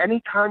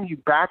 anytime you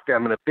back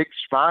them in a big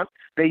spot,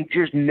 they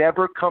just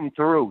never come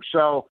through.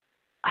 So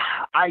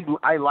I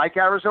like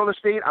Arizona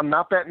State. I'm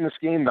not betting this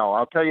game, though.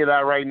 I'll tell you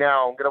that right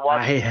now. I'm going to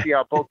watch and see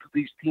how both of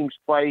these teams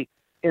play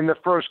in the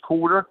first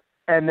quarter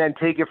and then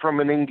take it from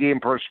an in-game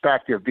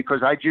perspective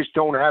because I just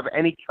don't have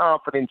any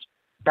confidence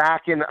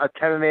backing a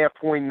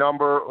 10.5-point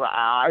number.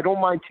 I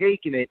don't mind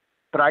taking it,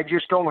 but I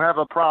just don't have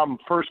a problem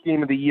first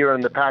game of the year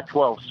in the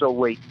Pac-12 so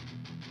late.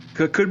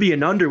 Could be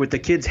an under with the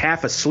kids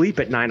half asleep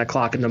at 9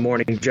 o'clock in the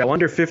morning, Joe.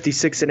 Under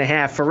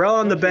 56.5. Ferrell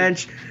on the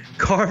bench,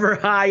 Carver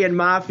High and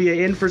Mafia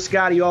in for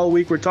Scotty all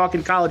week. We're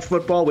talking college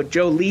football with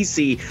Joe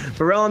Lisi.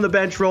 Ferrell on the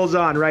bench rolls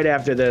on right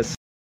after this.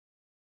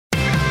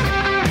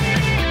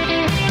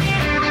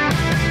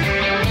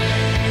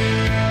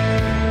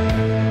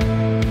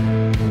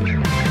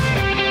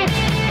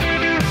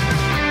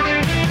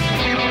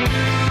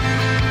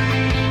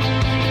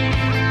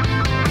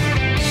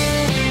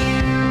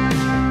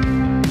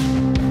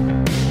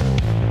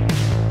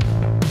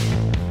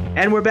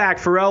 And we're back.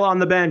 Ferrell on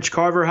the bench,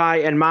 Carver High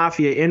and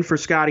Mafia in for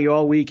Scotty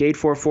all week,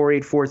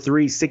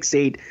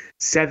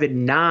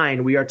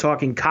 844-843-6879. We are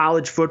talking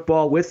college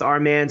football with our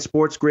man,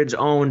 Sports Grid's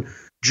own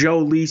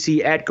Joe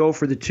Lisi at Go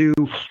for the Two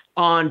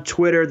on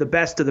Twitter, the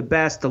best of the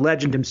best, the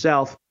legend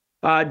himself.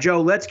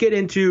 Joe, let's get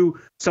into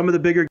some of the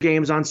bigger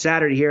games on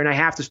Saturday here, and I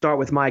have to start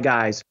with my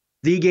guys.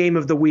 The game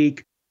of the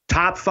week,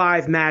 top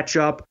 5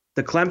 matchup.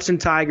 The Clemson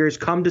Tigers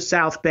come to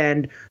South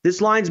Bend. This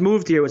line's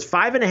moved here. It was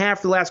 5.5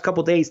 for the last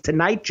couple of days.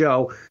 Tonight,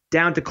 Joe,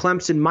 down to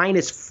Clemson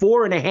minus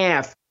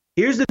 4.5.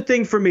 Here's the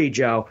thing for me,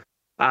 Joe.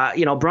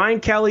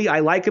 Brian Kelly, I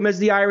like him as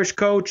the Irish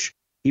coach.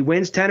 He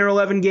wins 10 or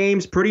 11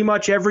 games pretty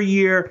much every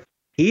year.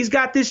 He's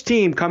got this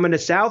team coming to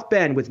South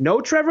Bend with no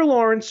Trevor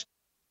Lawrence,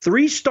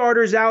 3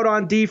 starters out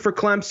on D for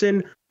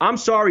Clemson. I'm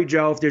sorry,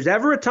 Joe. If there's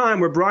ever a time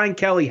where Brian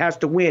Kelly has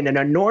to win an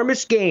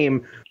enormous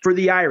game for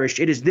the Irish,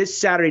 it is this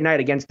Saturday night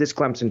against this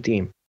Clemson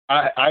team.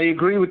 I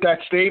agree with that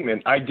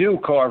statement. I do,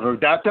 Carver.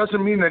 That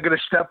doesn't mean they're going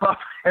to step up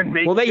and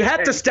make. Well, they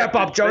had to step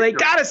up, Joe. They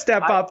got to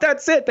step up.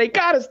 That's it. They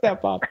got to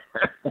step up.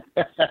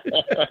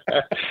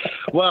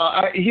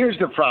 Well, here's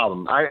the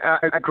problem.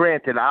 I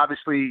granted,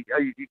 obviously,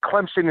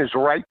 Clemson is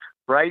ripe,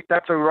 right?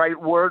 That's a right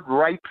word,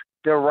 ripe.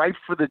 They're ripe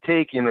for the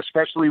taking,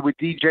 especially with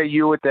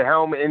DJU at the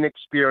helm,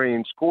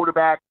 inexperienced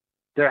quarterback.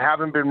 They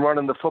haven't been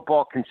running the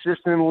football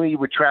consistently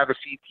with Travis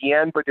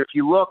Etienne. But if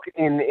you look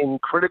in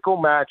critical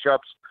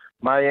matchups,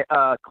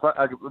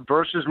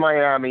 versus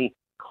Miami,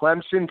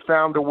 Clemson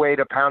found a way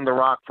to pound the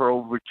rock for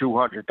over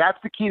 200. That's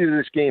the key to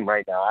this game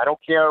right now. I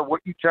don't care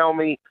what you tell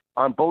me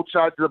on both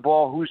sides of the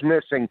ball, who's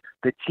missing.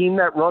 The team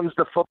that runs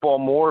the football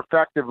more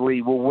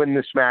effectively will win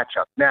this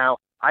matchup. Now,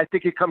 I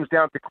think it comes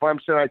down to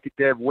Clemson. I think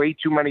they have way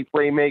too many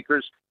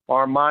playmakers,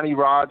 Armani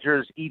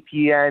Rogers,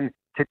 Etienne,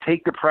 to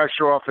take the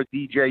pressure off of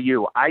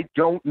DJU. I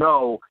don't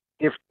know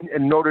if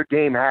Notre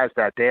Dame has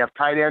that. They have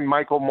tight end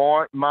Michael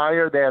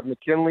Meyer. They have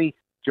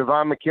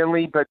Javon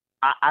McKinley, but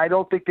I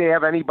don't think they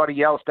have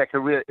anybody else that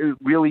can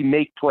really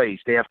make plays.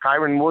 They have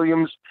Kyron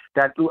Williams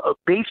that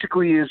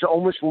basically is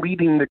almost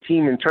leading the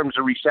team in terms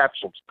of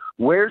receptions.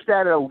 Where's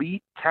that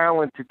elite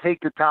talent to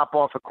take the top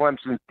off of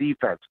Clemson's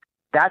defense?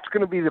 That's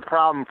going to be the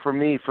problem for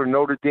me for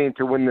Notre Dame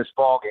to win this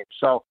ballgame.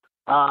 So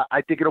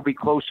I think it'll be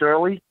close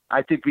early.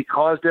 I think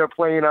because they're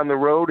playing on the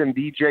road and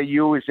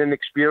DJU is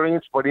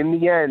inexperienced, but in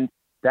the end,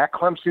 that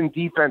Clemson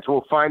defense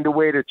will find a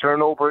way to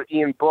turn over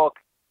Ian Book.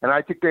 And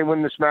I think they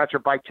win this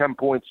matchup by 10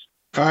 points.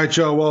 All right,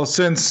 Joe. Well,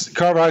 since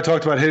Carver I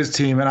talked about his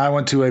team and I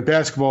went to a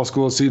basketball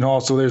school at Seton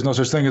Hall, so there's no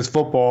such thing as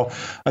football.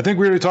 I think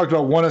we already talked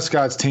about one of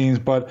Scott's teams,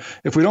 but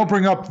if we don't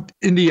bring up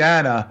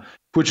Indiana,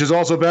 which is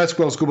also a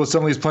basketball school, but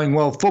suddenly he's playing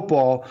well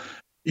football,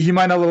 he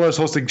might not let us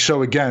host the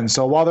show again.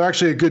 So while they're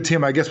actually a good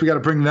team, I guess we got to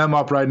bring them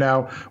up right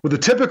now with a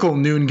typical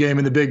noon game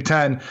in the Big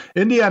Ten,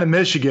 Indiana,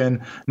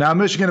 Michigan. Now,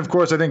 Michigan, of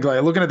course, I think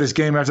looking at this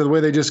game after the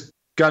way they just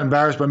got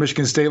embarrassed by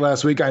Michigan State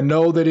last week. I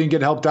know they didn't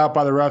get helped out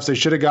by the refs. They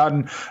should have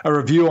gotten a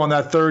review on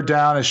that third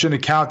down. It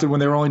shouldn't have counted when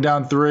they were only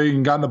down 3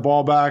 and gotten the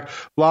ball back,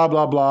 blah,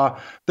 blah, blah.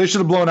 They should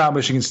have blown out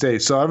Michigan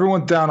State. So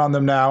everyone's down on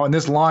them now, and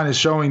this line is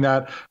showing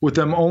that with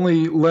them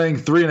only laying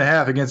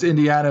 3.5 against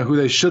Indiana, who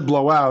they should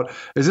blow out.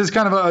 Is this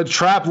kind of a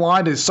trap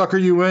line to sucker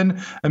you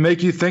in and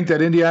make you think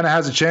that Indiana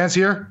has a chance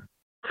here?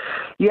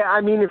 Yeah,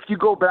 I mean, if you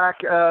go back,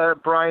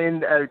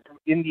 Brian,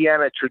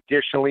 Indiana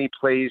traditionally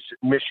plays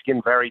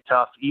Michigan very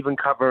tough, even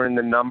covering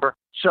the number.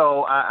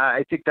 So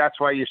I think that's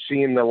why you're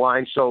seeing the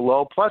line so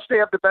low. Plus, they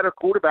have the better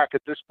quarterback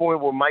at this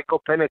point with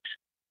Michael Penix,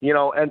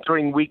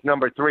 entering week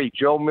number 3.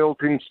 Joe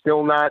Milton's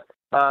still not,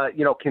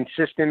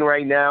 consistent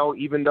right now,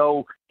 even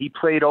though he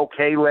played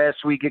okay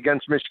last week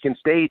against Michigan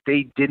State.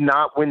 They did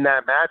not win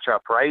that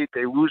matchup, right?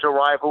 They lose a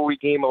rivalry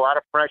game, a lot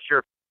of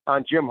pressure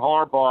on Jim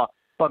Harbaugh.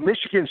 But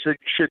Michigan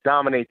should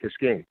dominate this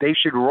game. They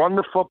should run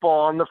the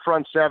football on the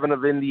front 7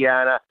 of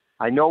Indiana.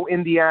 I know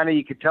Indiana,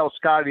 you could tell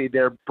Scotty,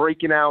 they're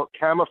breaking out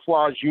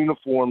camouflage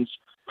uniforms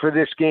for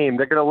this game.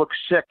 They're going to look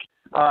sick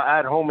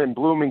at home in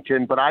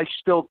Bloomington, but I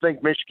still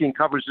think Michigan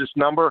covers this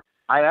number.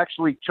 I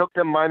actually took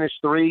them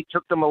 -3,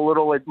 took them a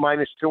little at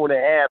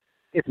 -2.5.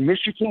 If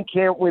Michigan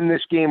can't win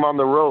this game on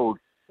the road,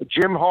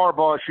 Jim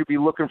Harbaugh should be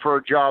looking for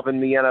a job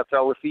in the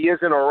NFL if he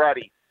isn't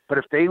already. But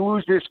if they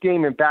lose this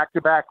game in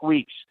back-to-back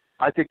weeks,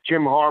 I think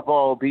Jim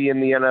Harbaugh will be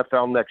in the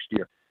NFL next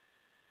year.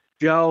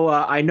 Joe,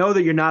 I know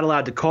that you're not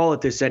allowed to call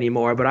it this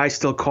anymore, but I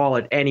still call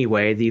it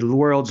anyway. The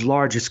world's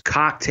largest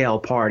cocktail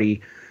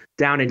party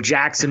down in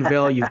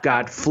Jacksonville. You've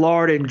got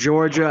Florida and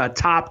Georgia, a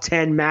top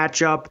 10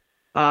 matchup.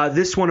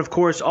 This one, of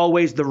course,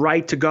 always the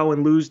right to go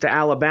and lose to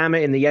Alabama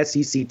in the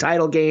SEC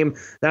title game.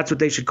 That's what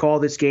they should call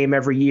this game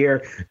every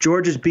year.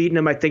 Georgia's beaten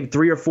them, I think,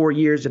 3 or 4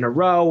 years in a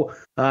row.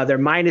 They're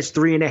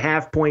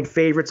 -3.5-point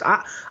favorites.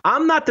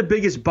 I'm not the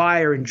biggest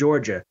buyer in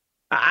Georgia.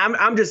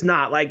 I'm just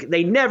not.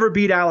 They never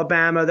beat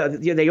Alabama.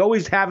 They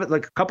always have it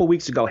a couple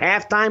weeks ago,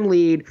 halftime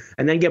lead,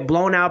 and then get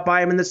blown out by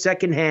them in the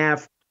second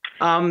half.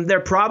 They're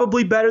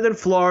probably better than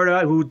Florida,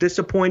 who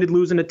disappointed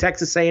losing to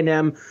Texas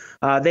A&M.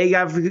 They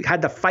have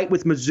had the fight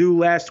with Mizzou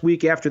last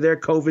week after their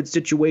COVID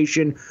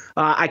situation.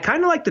 I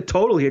kind of like the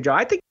total here, Joe.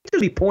 I think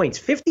there'll be points.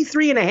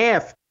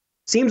 53.5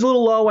 seems a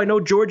little low. I know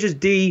Georgia's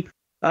D.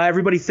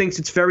 Everybody thinks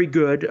it's very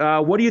good.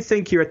 What do you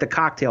think here at the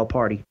cocktail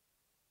party?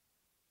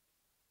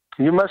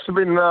 You must have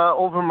been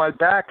over my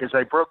back as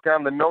I broke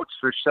down the notes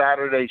for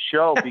Saturday's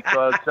show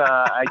because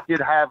I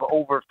did have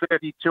over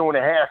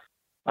 52.5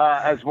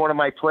 as one of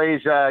my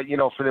plays,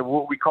 for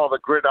what we call the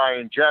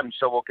gridiron gem.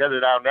 So we'll get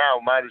it out now.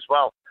 Might as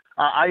well.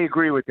 I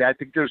agree with that. I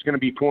think there's going to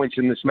be points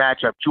in this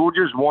matchup.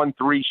 Georgia's won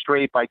 3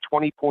 straight by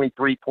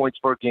 20.3 points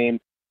per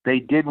game. They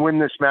did win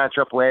this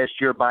matchup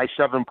last year by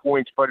 7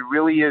 points, but it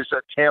really is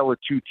a tale of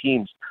two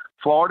teams.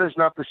 Florida's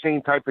not the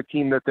same type of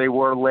team that they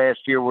were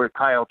last year with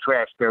Kyle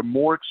Trask. They're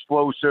more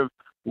explosive,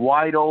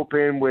 wide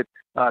open with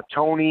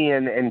Tony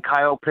and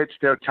Kyle Pitts,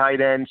 their tight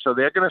end. So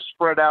they're going to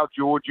spread out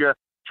Georgia,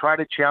 try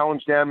to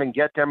challenge them and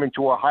get them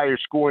into a higher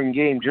scoring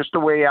game, just the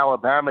way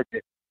Alabama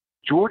did.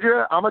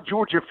 Georgia, I'm a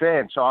Georgia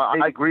fan, so I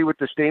agree with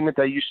the statement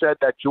that you said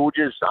that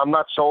I'm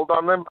not sold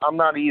on them. I'm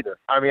not either.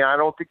 I mean, I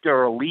don't think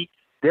they're elite.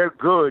 They're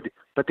good,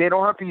 but they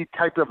don't have the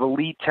type of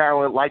elite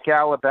talent like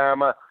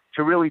Alabama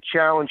to really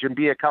challenge and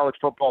be a college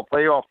football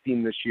playoff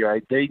team this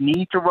year. They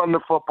need to run the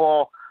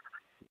football.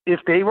 If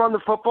they run the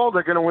football,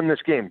 they're going to win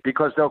this game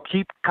because they'll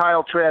keep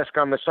Kyle Trask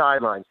on the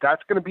sidelines.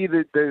 That's going to be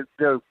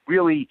the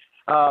really,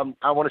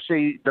 I want to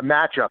say, the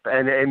matchup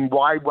and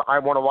why I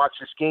want to watch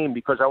this game,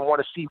 because I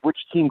want to see which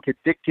team could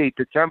dictate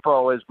the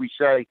tempo, as we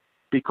say,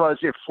 because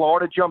if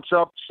Florida jumps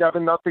up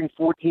 7-0,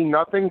 14-0,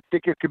 I think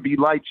it could be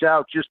lights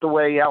out just the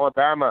way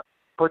Alabama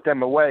put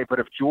them away. But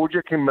if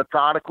Georgia can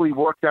methodically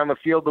work down the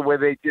field the way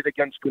they did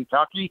against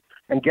Kentucky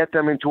and get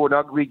them into an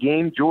ugly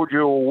game, Georgia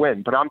will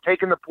win. But I'm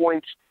taking the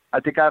points. I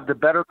think I have the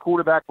better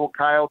quarterback with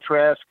Kyle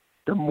Trask,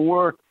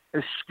 the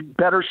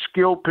better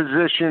skill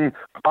position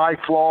by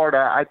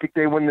Florida. I think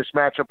they win this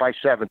matchup by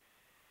 7.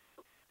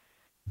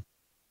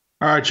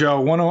 All right,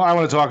 Joe. One I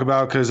want to talk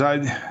about, because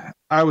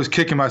I was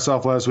kicking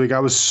myself last week. I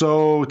was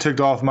so ticked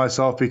off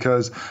myself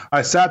because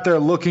I sat there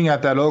looking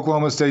at that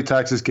Oklahoma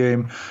State-Texas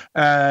game,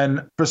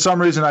 and for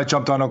some reason I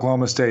jumped on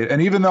Oklahoma State.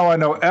 And even though I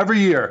know every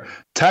year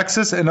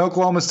Texas and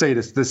Oklahoma State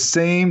is the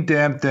same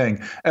damn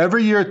thing.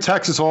 Every year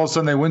Texas, all of a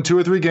sudden they win 2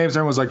 or 3 games,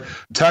 and everyone's like,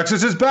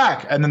 Texas is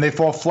back, and then they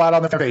fall flat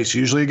on their face,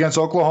 usually against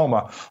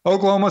Oklahoma.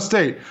 Oklahoma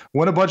State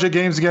win a bunch of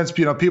games against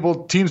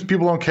teams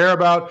people don't care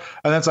about,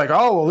 and then it's like,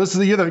 oh, well, this is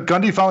the year that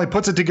Gundy finally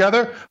puts it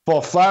together,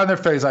 fall flat on their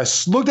face. I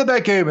looked at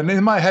that game and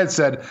in my head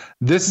said,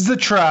 this is a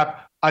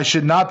trap. I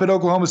should not bet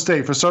Oklahoma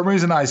State. For some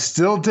reason, I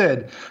still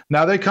did.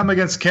 Now they come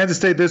against Kansas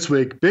State this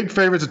week. Big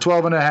favorites at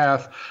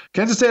 12.5.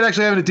 Kansas State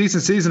actually having a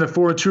decent season at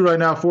 4-2 right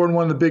now,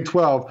 4-1 in the Big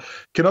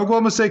 12. Can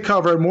Oklahoma State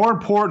cover? And more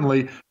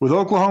importantly, with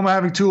Oklahoma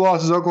having 2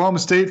 losses, Oklahoma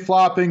State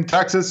flopping,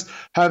 Texas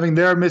having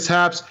their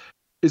mishaps,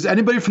 is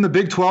anybody from the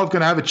Big 12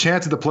 going to have a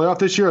chance at the playoff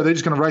this year, or are they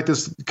just going to write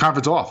this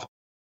conference off?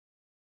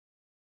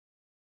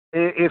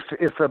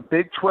 If a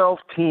Big 12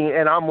 team,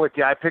 and I'm with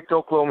you, I picked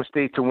Oklahoma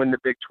State to win the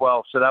Big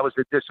 12, so that was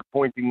a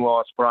disappointing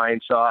loss, Brian.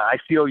 So I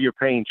feel your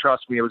pain.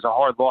 Trust me, it was a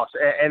hard loss.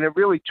 And it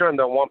really turned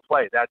on one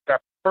play. That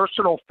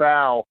personal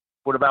foul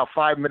with about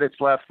 5 minutes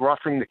left,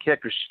 roughing the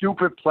kicker,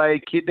 stupid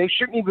play. They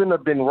shouldn't even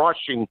have been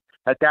rushing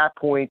at that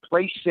point.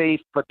 Play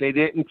safe, but they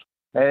didn't,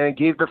 and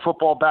gave the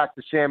football back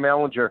to Sam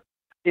Ehlinger.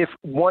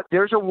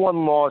 There's a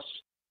one-loss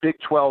Big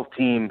 12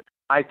 team,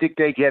 I think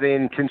they get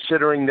in,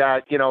 considering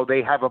that,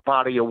 they have a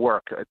body of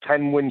work, a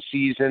 10-win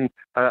season,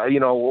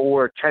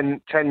 or a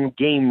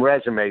 10-game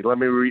resume. Let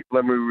me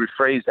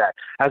rephrase that,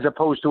 as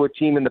opposed to a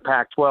team in the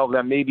Pac-12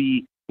 that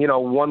maybe,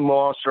 one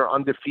loss or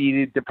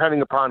undefeated,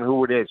 depending upon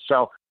who it is.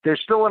 So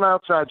there's still an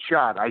outside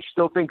shot. I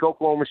still think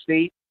Oklahoma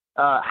State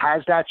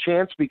has that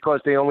chance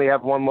because they only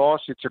have one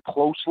loss. It's a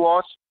close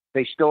loss.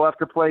 They still have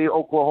to play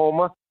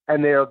Oklahoma,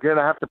 and they're going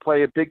to have to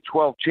play a Big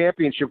 12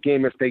 championship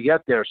game if they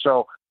get there.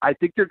 So I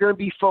think they're going to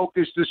be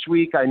focused this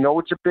week. I know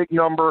it's a big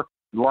number.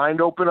 Line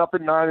opened up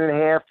at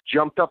 9.5,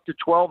 jumped up to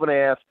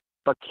 12.5.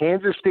 But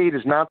Kansas State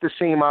is not the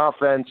same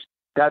offense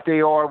that they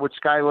are with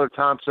Skylar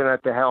Thompson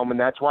at the helm, and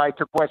that's why I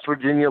took West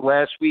Virginia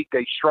last week.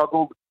 They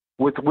struggled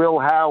with Will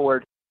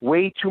Howard.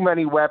 Way too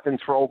many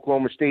weapons for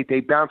Oklahoma State. They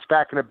bounced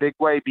back in a big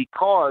way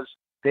because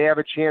they have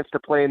a chance to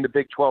play in the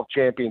Big 12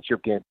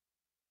 championship game.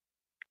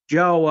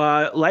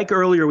 Joe, like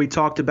earlier we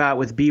talked about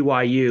with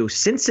BYU,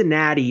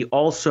 Cincinnati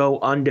also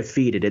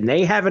undefeated, and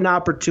they have an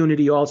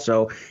opportunity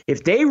also,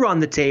 if they run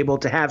the table,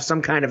 to have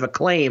some kind of a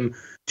claim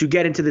to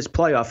get into this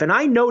playoff. And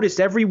I noticed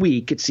every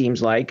week, it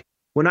seems like,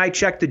 when I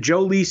check the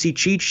Joe Lisi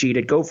cheat sheet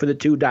at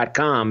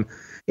GoForThe2.com,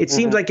 it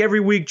seems like every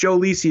week Joe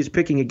Lisi is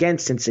picking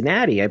against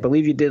Cincinnati. I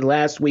believe you did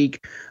last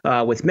week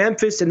with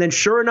Memphis, and then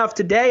sure enough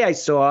today I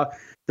saw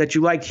that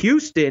you liked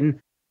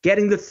Houston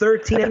getting the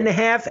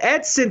 13.5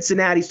 at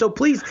Cincinnati. So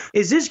please,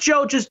 is this,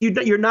 Joe, just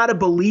you're not a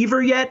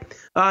believer yet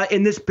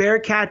in this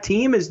Bearcat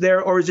team?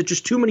 Or is it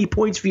just too many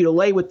points for you to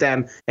lay with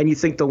them and you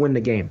think they'll win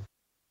the game?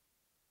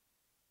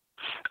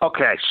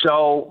 Okay,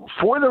 so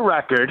for the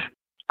record,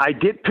 I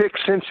did pick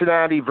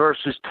Cincinnati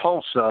versus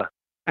Tulsa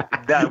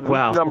that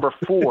week number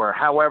 4.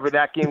 However,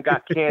 that game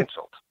got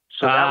canceled.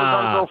 So that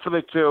was on Go for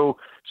the 2.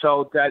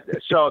 So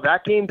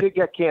that game did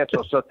get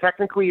canceled. So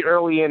technically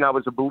early in, I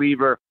was a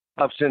believer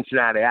of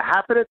Cincinnati. I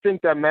happen to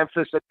think that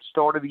Memphis at the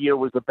start of the year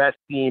was the best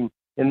team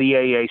in the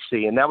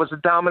AAC, and that was a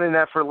dominant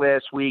effort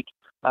last week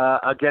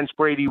against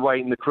Brady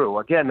White and the crew.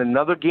 Again,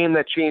 another game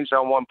that changed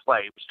on one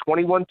play. It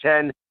was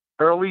 21-10,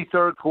 early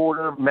third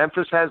quarter.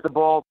 Memphis has the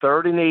ball,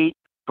 3rd and 8.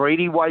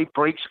 Brady White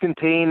breaks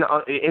contain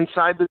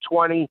inside the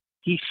 20.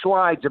 He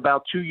slides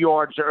about 2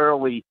 yards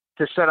early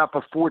to set up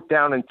a 4th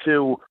down and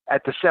 2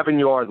 at the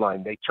 7-yard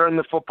line. They turn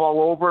the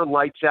football over,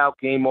 lights out,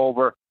 game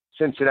over.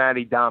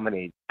 Cincinnati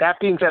dominated. That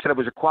being said, it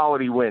was a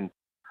quality win.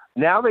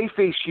 Now they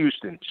face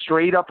Houston,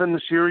 straight up in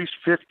the series,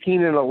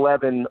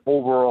 15-11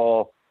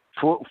 overall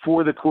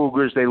for the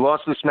Cougars. They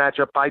lost this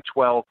matchup by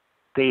 12.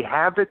 They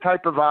have the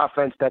type of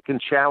offense that can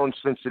challenge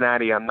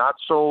Cincinnati. I'm not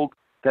sold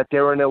that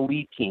they're an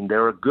elite team.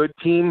 They're a good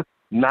team,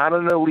 not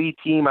an elite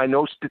team. I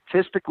know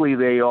statistically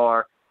they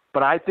are,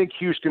 but I think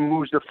Houston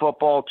moves the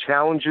football,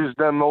 challenges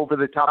them over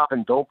the top,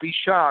 and don't be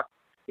shocked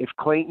if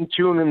Clayton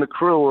Tune and the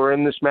crew are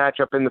in this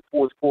matchup in the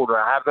 4th quarter.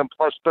 I have them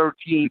plus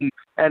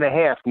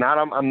 13.5.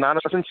 I'm not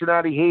a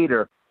Cincinnati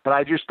hater, but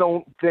I just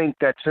don't think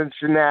that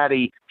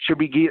Cincinnati should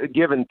be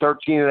given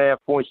 13.5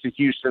 points to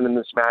Houston in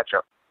this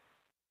matchup.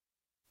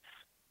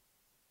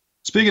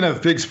 Speaking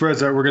of big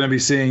spreads that we're going to be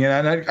seeing,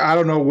 and I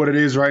don't know what it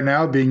is right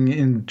now, being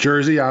in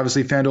Jersey,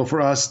 obviously FanDuel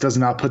for us does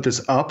not put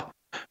this up,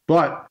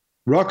 but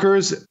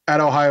Rutgers at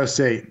Ohio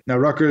State. Now,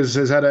 Rutgers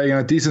has had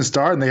a decent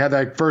start, and they had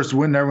that first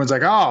win. And everyone's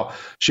like, oh,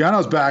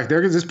 Shiano's back.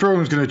 This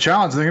program's going to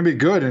challenge. They're going to be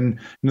good, and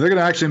they're going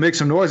to actually make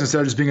some noise instead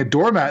of just being a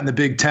doormat in the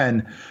Big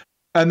Ten.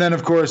 And then,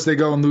 of course, they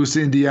go and lose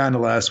to Indiana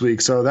last week.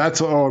 So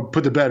that's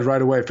put to bed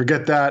right away.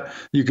 Forget that.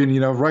 You can,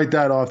 write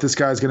that off. This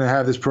guy's going to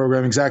have this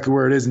program exactly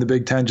where it is in the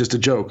Big Ten, just a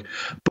joke.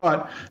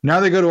 But now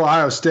they go to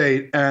Ohio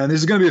State, and this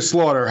is going to be a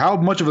slaughter. How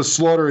much of a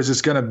slaughter is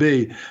this going to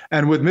be?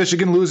 And with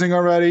Michigan losing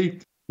already,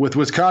 with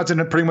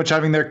Wisconsin pretty much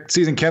having their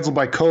season canceled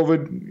by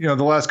COVID,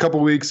 the last couple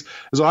of weeks,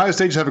 does Ohio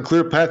State just have a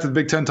clear path to the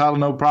Big Ten title,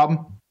 no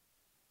problem?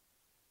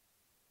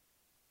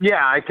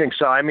 Yeah, I think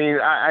so. I mean,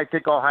 I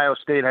think Ohio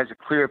State has a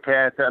clear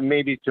path,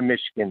 maybe to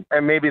Michigan.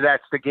 And maybe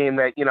that's the game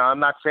that, I'm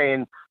not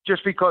saying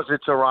just because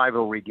it's a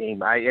rivalry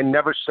game. I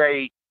never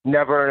say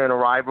never in a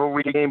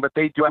rivalry game, but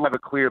they do have a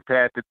clear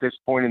path at this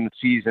point in the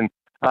season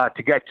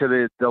to get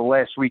to the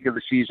last week of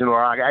the season.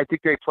 Or I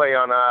think they play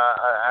on,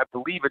 I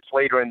believe it's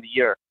later in the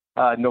year.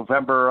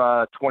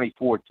 November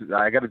 24th.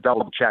 I got to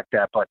double check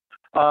that. But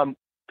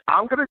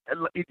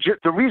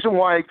The reason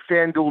why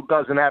FanDuel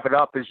doesn't have it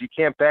up is you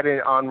can't bet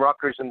it on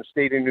Rutgers in the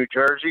state of New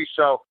Jersey.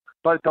 So,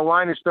 but the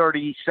line is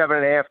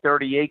 37.5,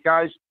 38,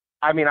 guys.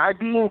 I mean, I'd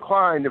be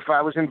inclined, if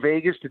I was in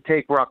Vegas, to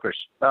take Rutgers.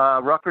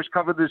 Rutgers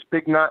covered this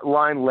big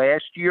line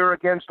last year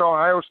against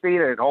Ohio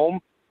State at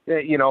home.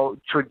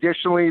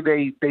 Traditionally,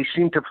 they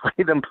seem to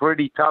play them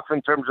pretty tough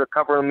in terms of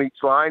covering these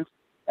lines.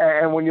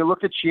 And when you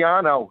look at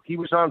Schiano, he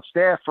was on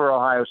staff for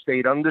Ohio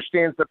State,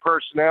 understands the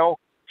personnel,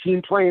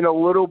 team playing a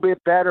little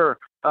bit better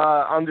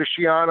under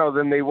Schiano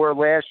than they were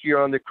last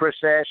year under Chris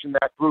Ash and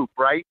that group,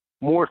 right?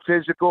 More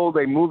physical.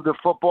 They moved the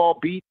football,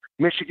 beat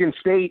Michigan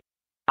State.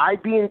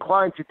 I'd be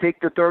inclined to take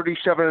the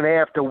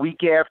 37.5 the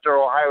week after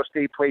Ohio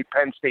State played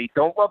Penn State.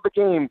 Don't love the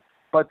game,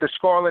 but the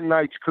Scarlet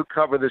Knights could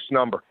cover this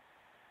number.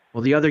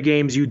 Well, the other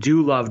games you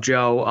do love,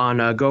 Joe, on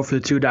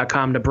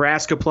GoForThe2.com.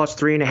 Nebraska plus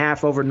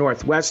 3.5 over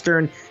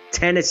Northwestern.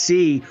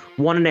 Tennessee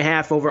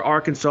 1.5 over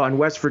Arkansas, and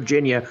West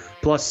Virginia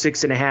plus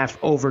 6.5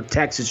 over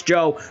Texas.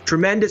 Joe,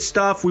 tremendous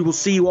stuff. We will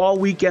see you all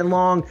weekend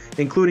long,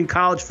 including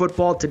college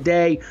football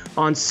today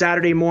on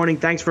Saturday morning.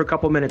 Thanks for a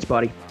couple minutes,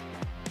 buddy.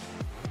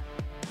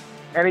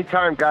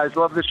 Anytime, guys.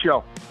 Love the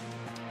show.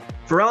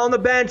 Ferrall on the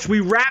bench. We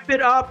wrap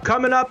it up.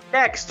 Coming up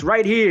next,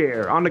 right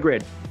here on The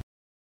Grid.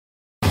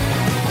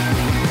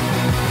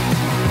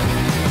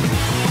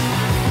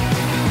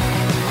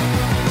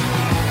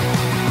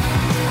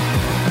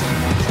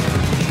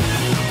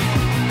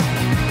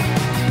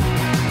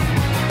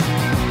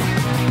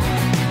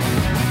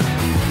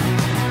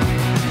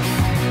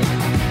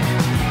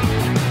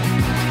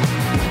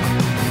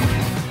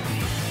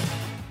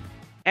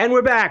 And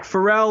we're back.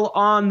 Ferrall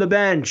on the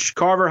bench.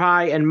 Carver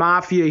High and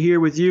Mafia here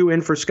with you.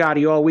 In for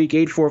Scotty all week.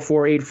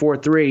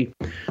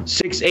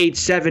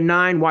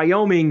 844-843-6879.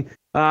 Wyoming,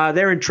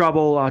 they're in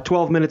trouble.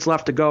 12 minutes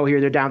left to go here.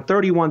 They're down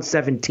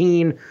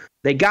 31-17.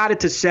 They got it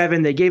to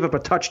 7. They gave up a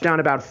touchdown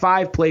about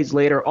 5 plays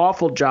later.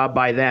 Awful job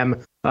by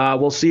them.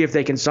 We'll see if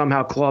they can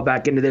somehow claw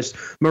back into this.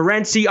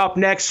 Morency up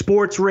next.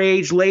 Sports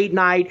Rage, late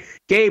night.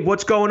 Gabe,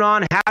 what's going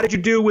on? How did you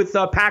do with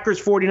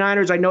Packers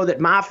 49ers? I know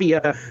that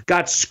Mafia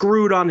got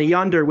screwed on the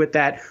under with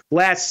that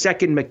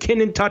last-second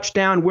McKinnon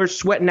touchdown. We're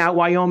sweating out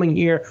Wyoming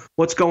here.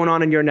 What's going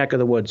on in your neck of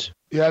the woods?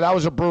 Yeah, that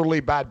was a brutally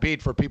bad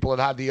beat for people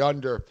that had the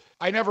under.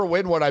 I never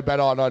win when I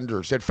bet on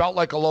unders. It felt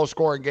like a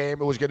low-scoring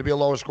game. It was going to be a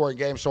lower-scoring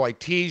game, so I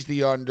teased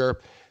the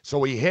under. So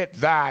we hit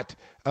that.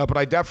 But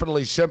I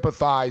definitely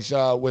sympathize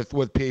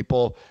with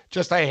people.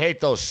 Just I hate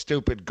those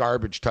stupid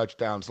garbage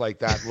touchdowns like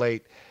that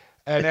late.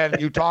 And then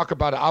you talk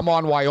about it. I'm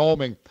on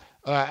Wyoming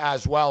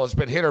as well. It's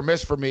been hit or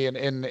miss for me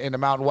in the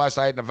Mountain West.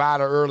 I had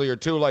Nevada earlier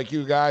too, like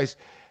you guys.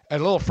 And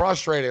a little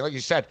frustrating. Like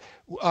you said,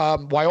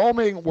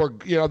 Wyoming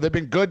they've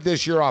been good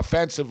this year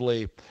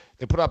offensively.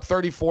 They put up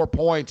 34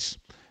 points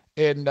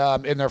in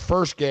their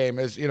first game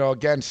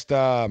against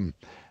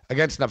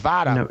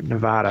Nevada.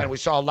 Nevada. And we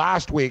saw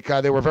last week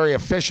they were very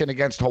efficient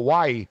against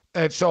Hawaii.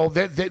 And so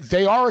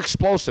they are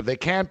explosive. They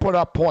can put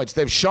up points.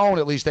 They've shown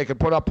at least they can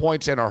put up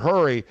points in a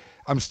hurry.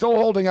 I'm still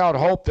holding out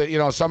hope that,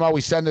 somehow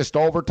we send this to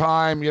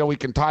overtime. We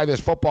can tie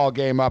this football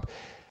game up.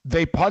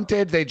 They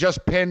punted. They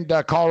just pinned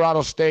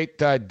Colorado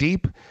State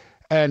deep,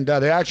 and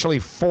they actually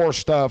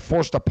forced a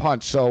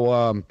punt.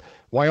 So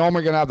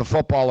Wyoming going to have the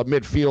football at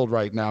midfield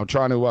right now,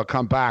 trying to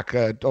come back.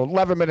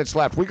 11 minutes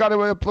left. We got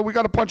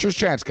to puncher's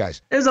chance,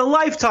 guys. There's a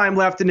lifetime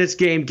left in this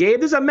game, Gabe.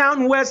 There's a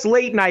Mountain West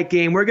late night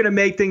game. We're going to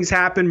make things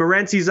happen.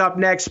 Morency's up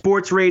next.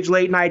 Sports Rage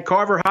late night.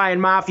 Carver High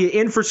and Mafia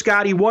in for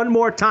Scotty one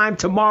more time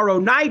tomorrow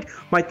night.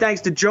 My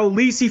thanks to Joe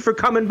Lisi for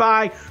coming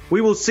by.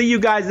 We will see you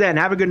guys then.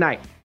 Have a good night.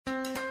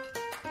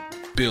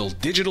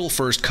 Build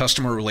digital-first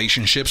customer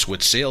relationships with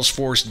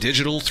Salesforce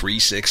Digital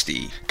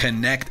 360.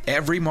 Connect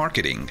every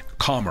marketing,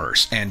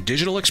 commerce, and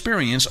digital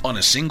experience on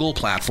a single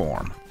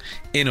platform.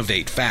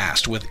 Innovate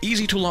fast with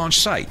easy-to-launch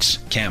sites,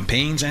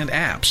 campaigns, and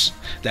apps.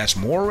 That's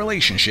more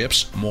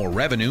relationships, more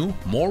revenue,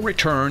 more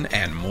return,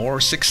 and more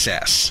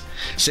success.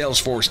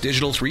 Salesforce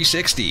Digital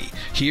 360.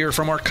 Hear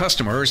from our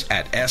customers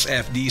at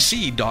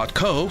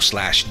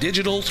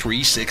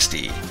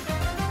sfdc.co/digital360.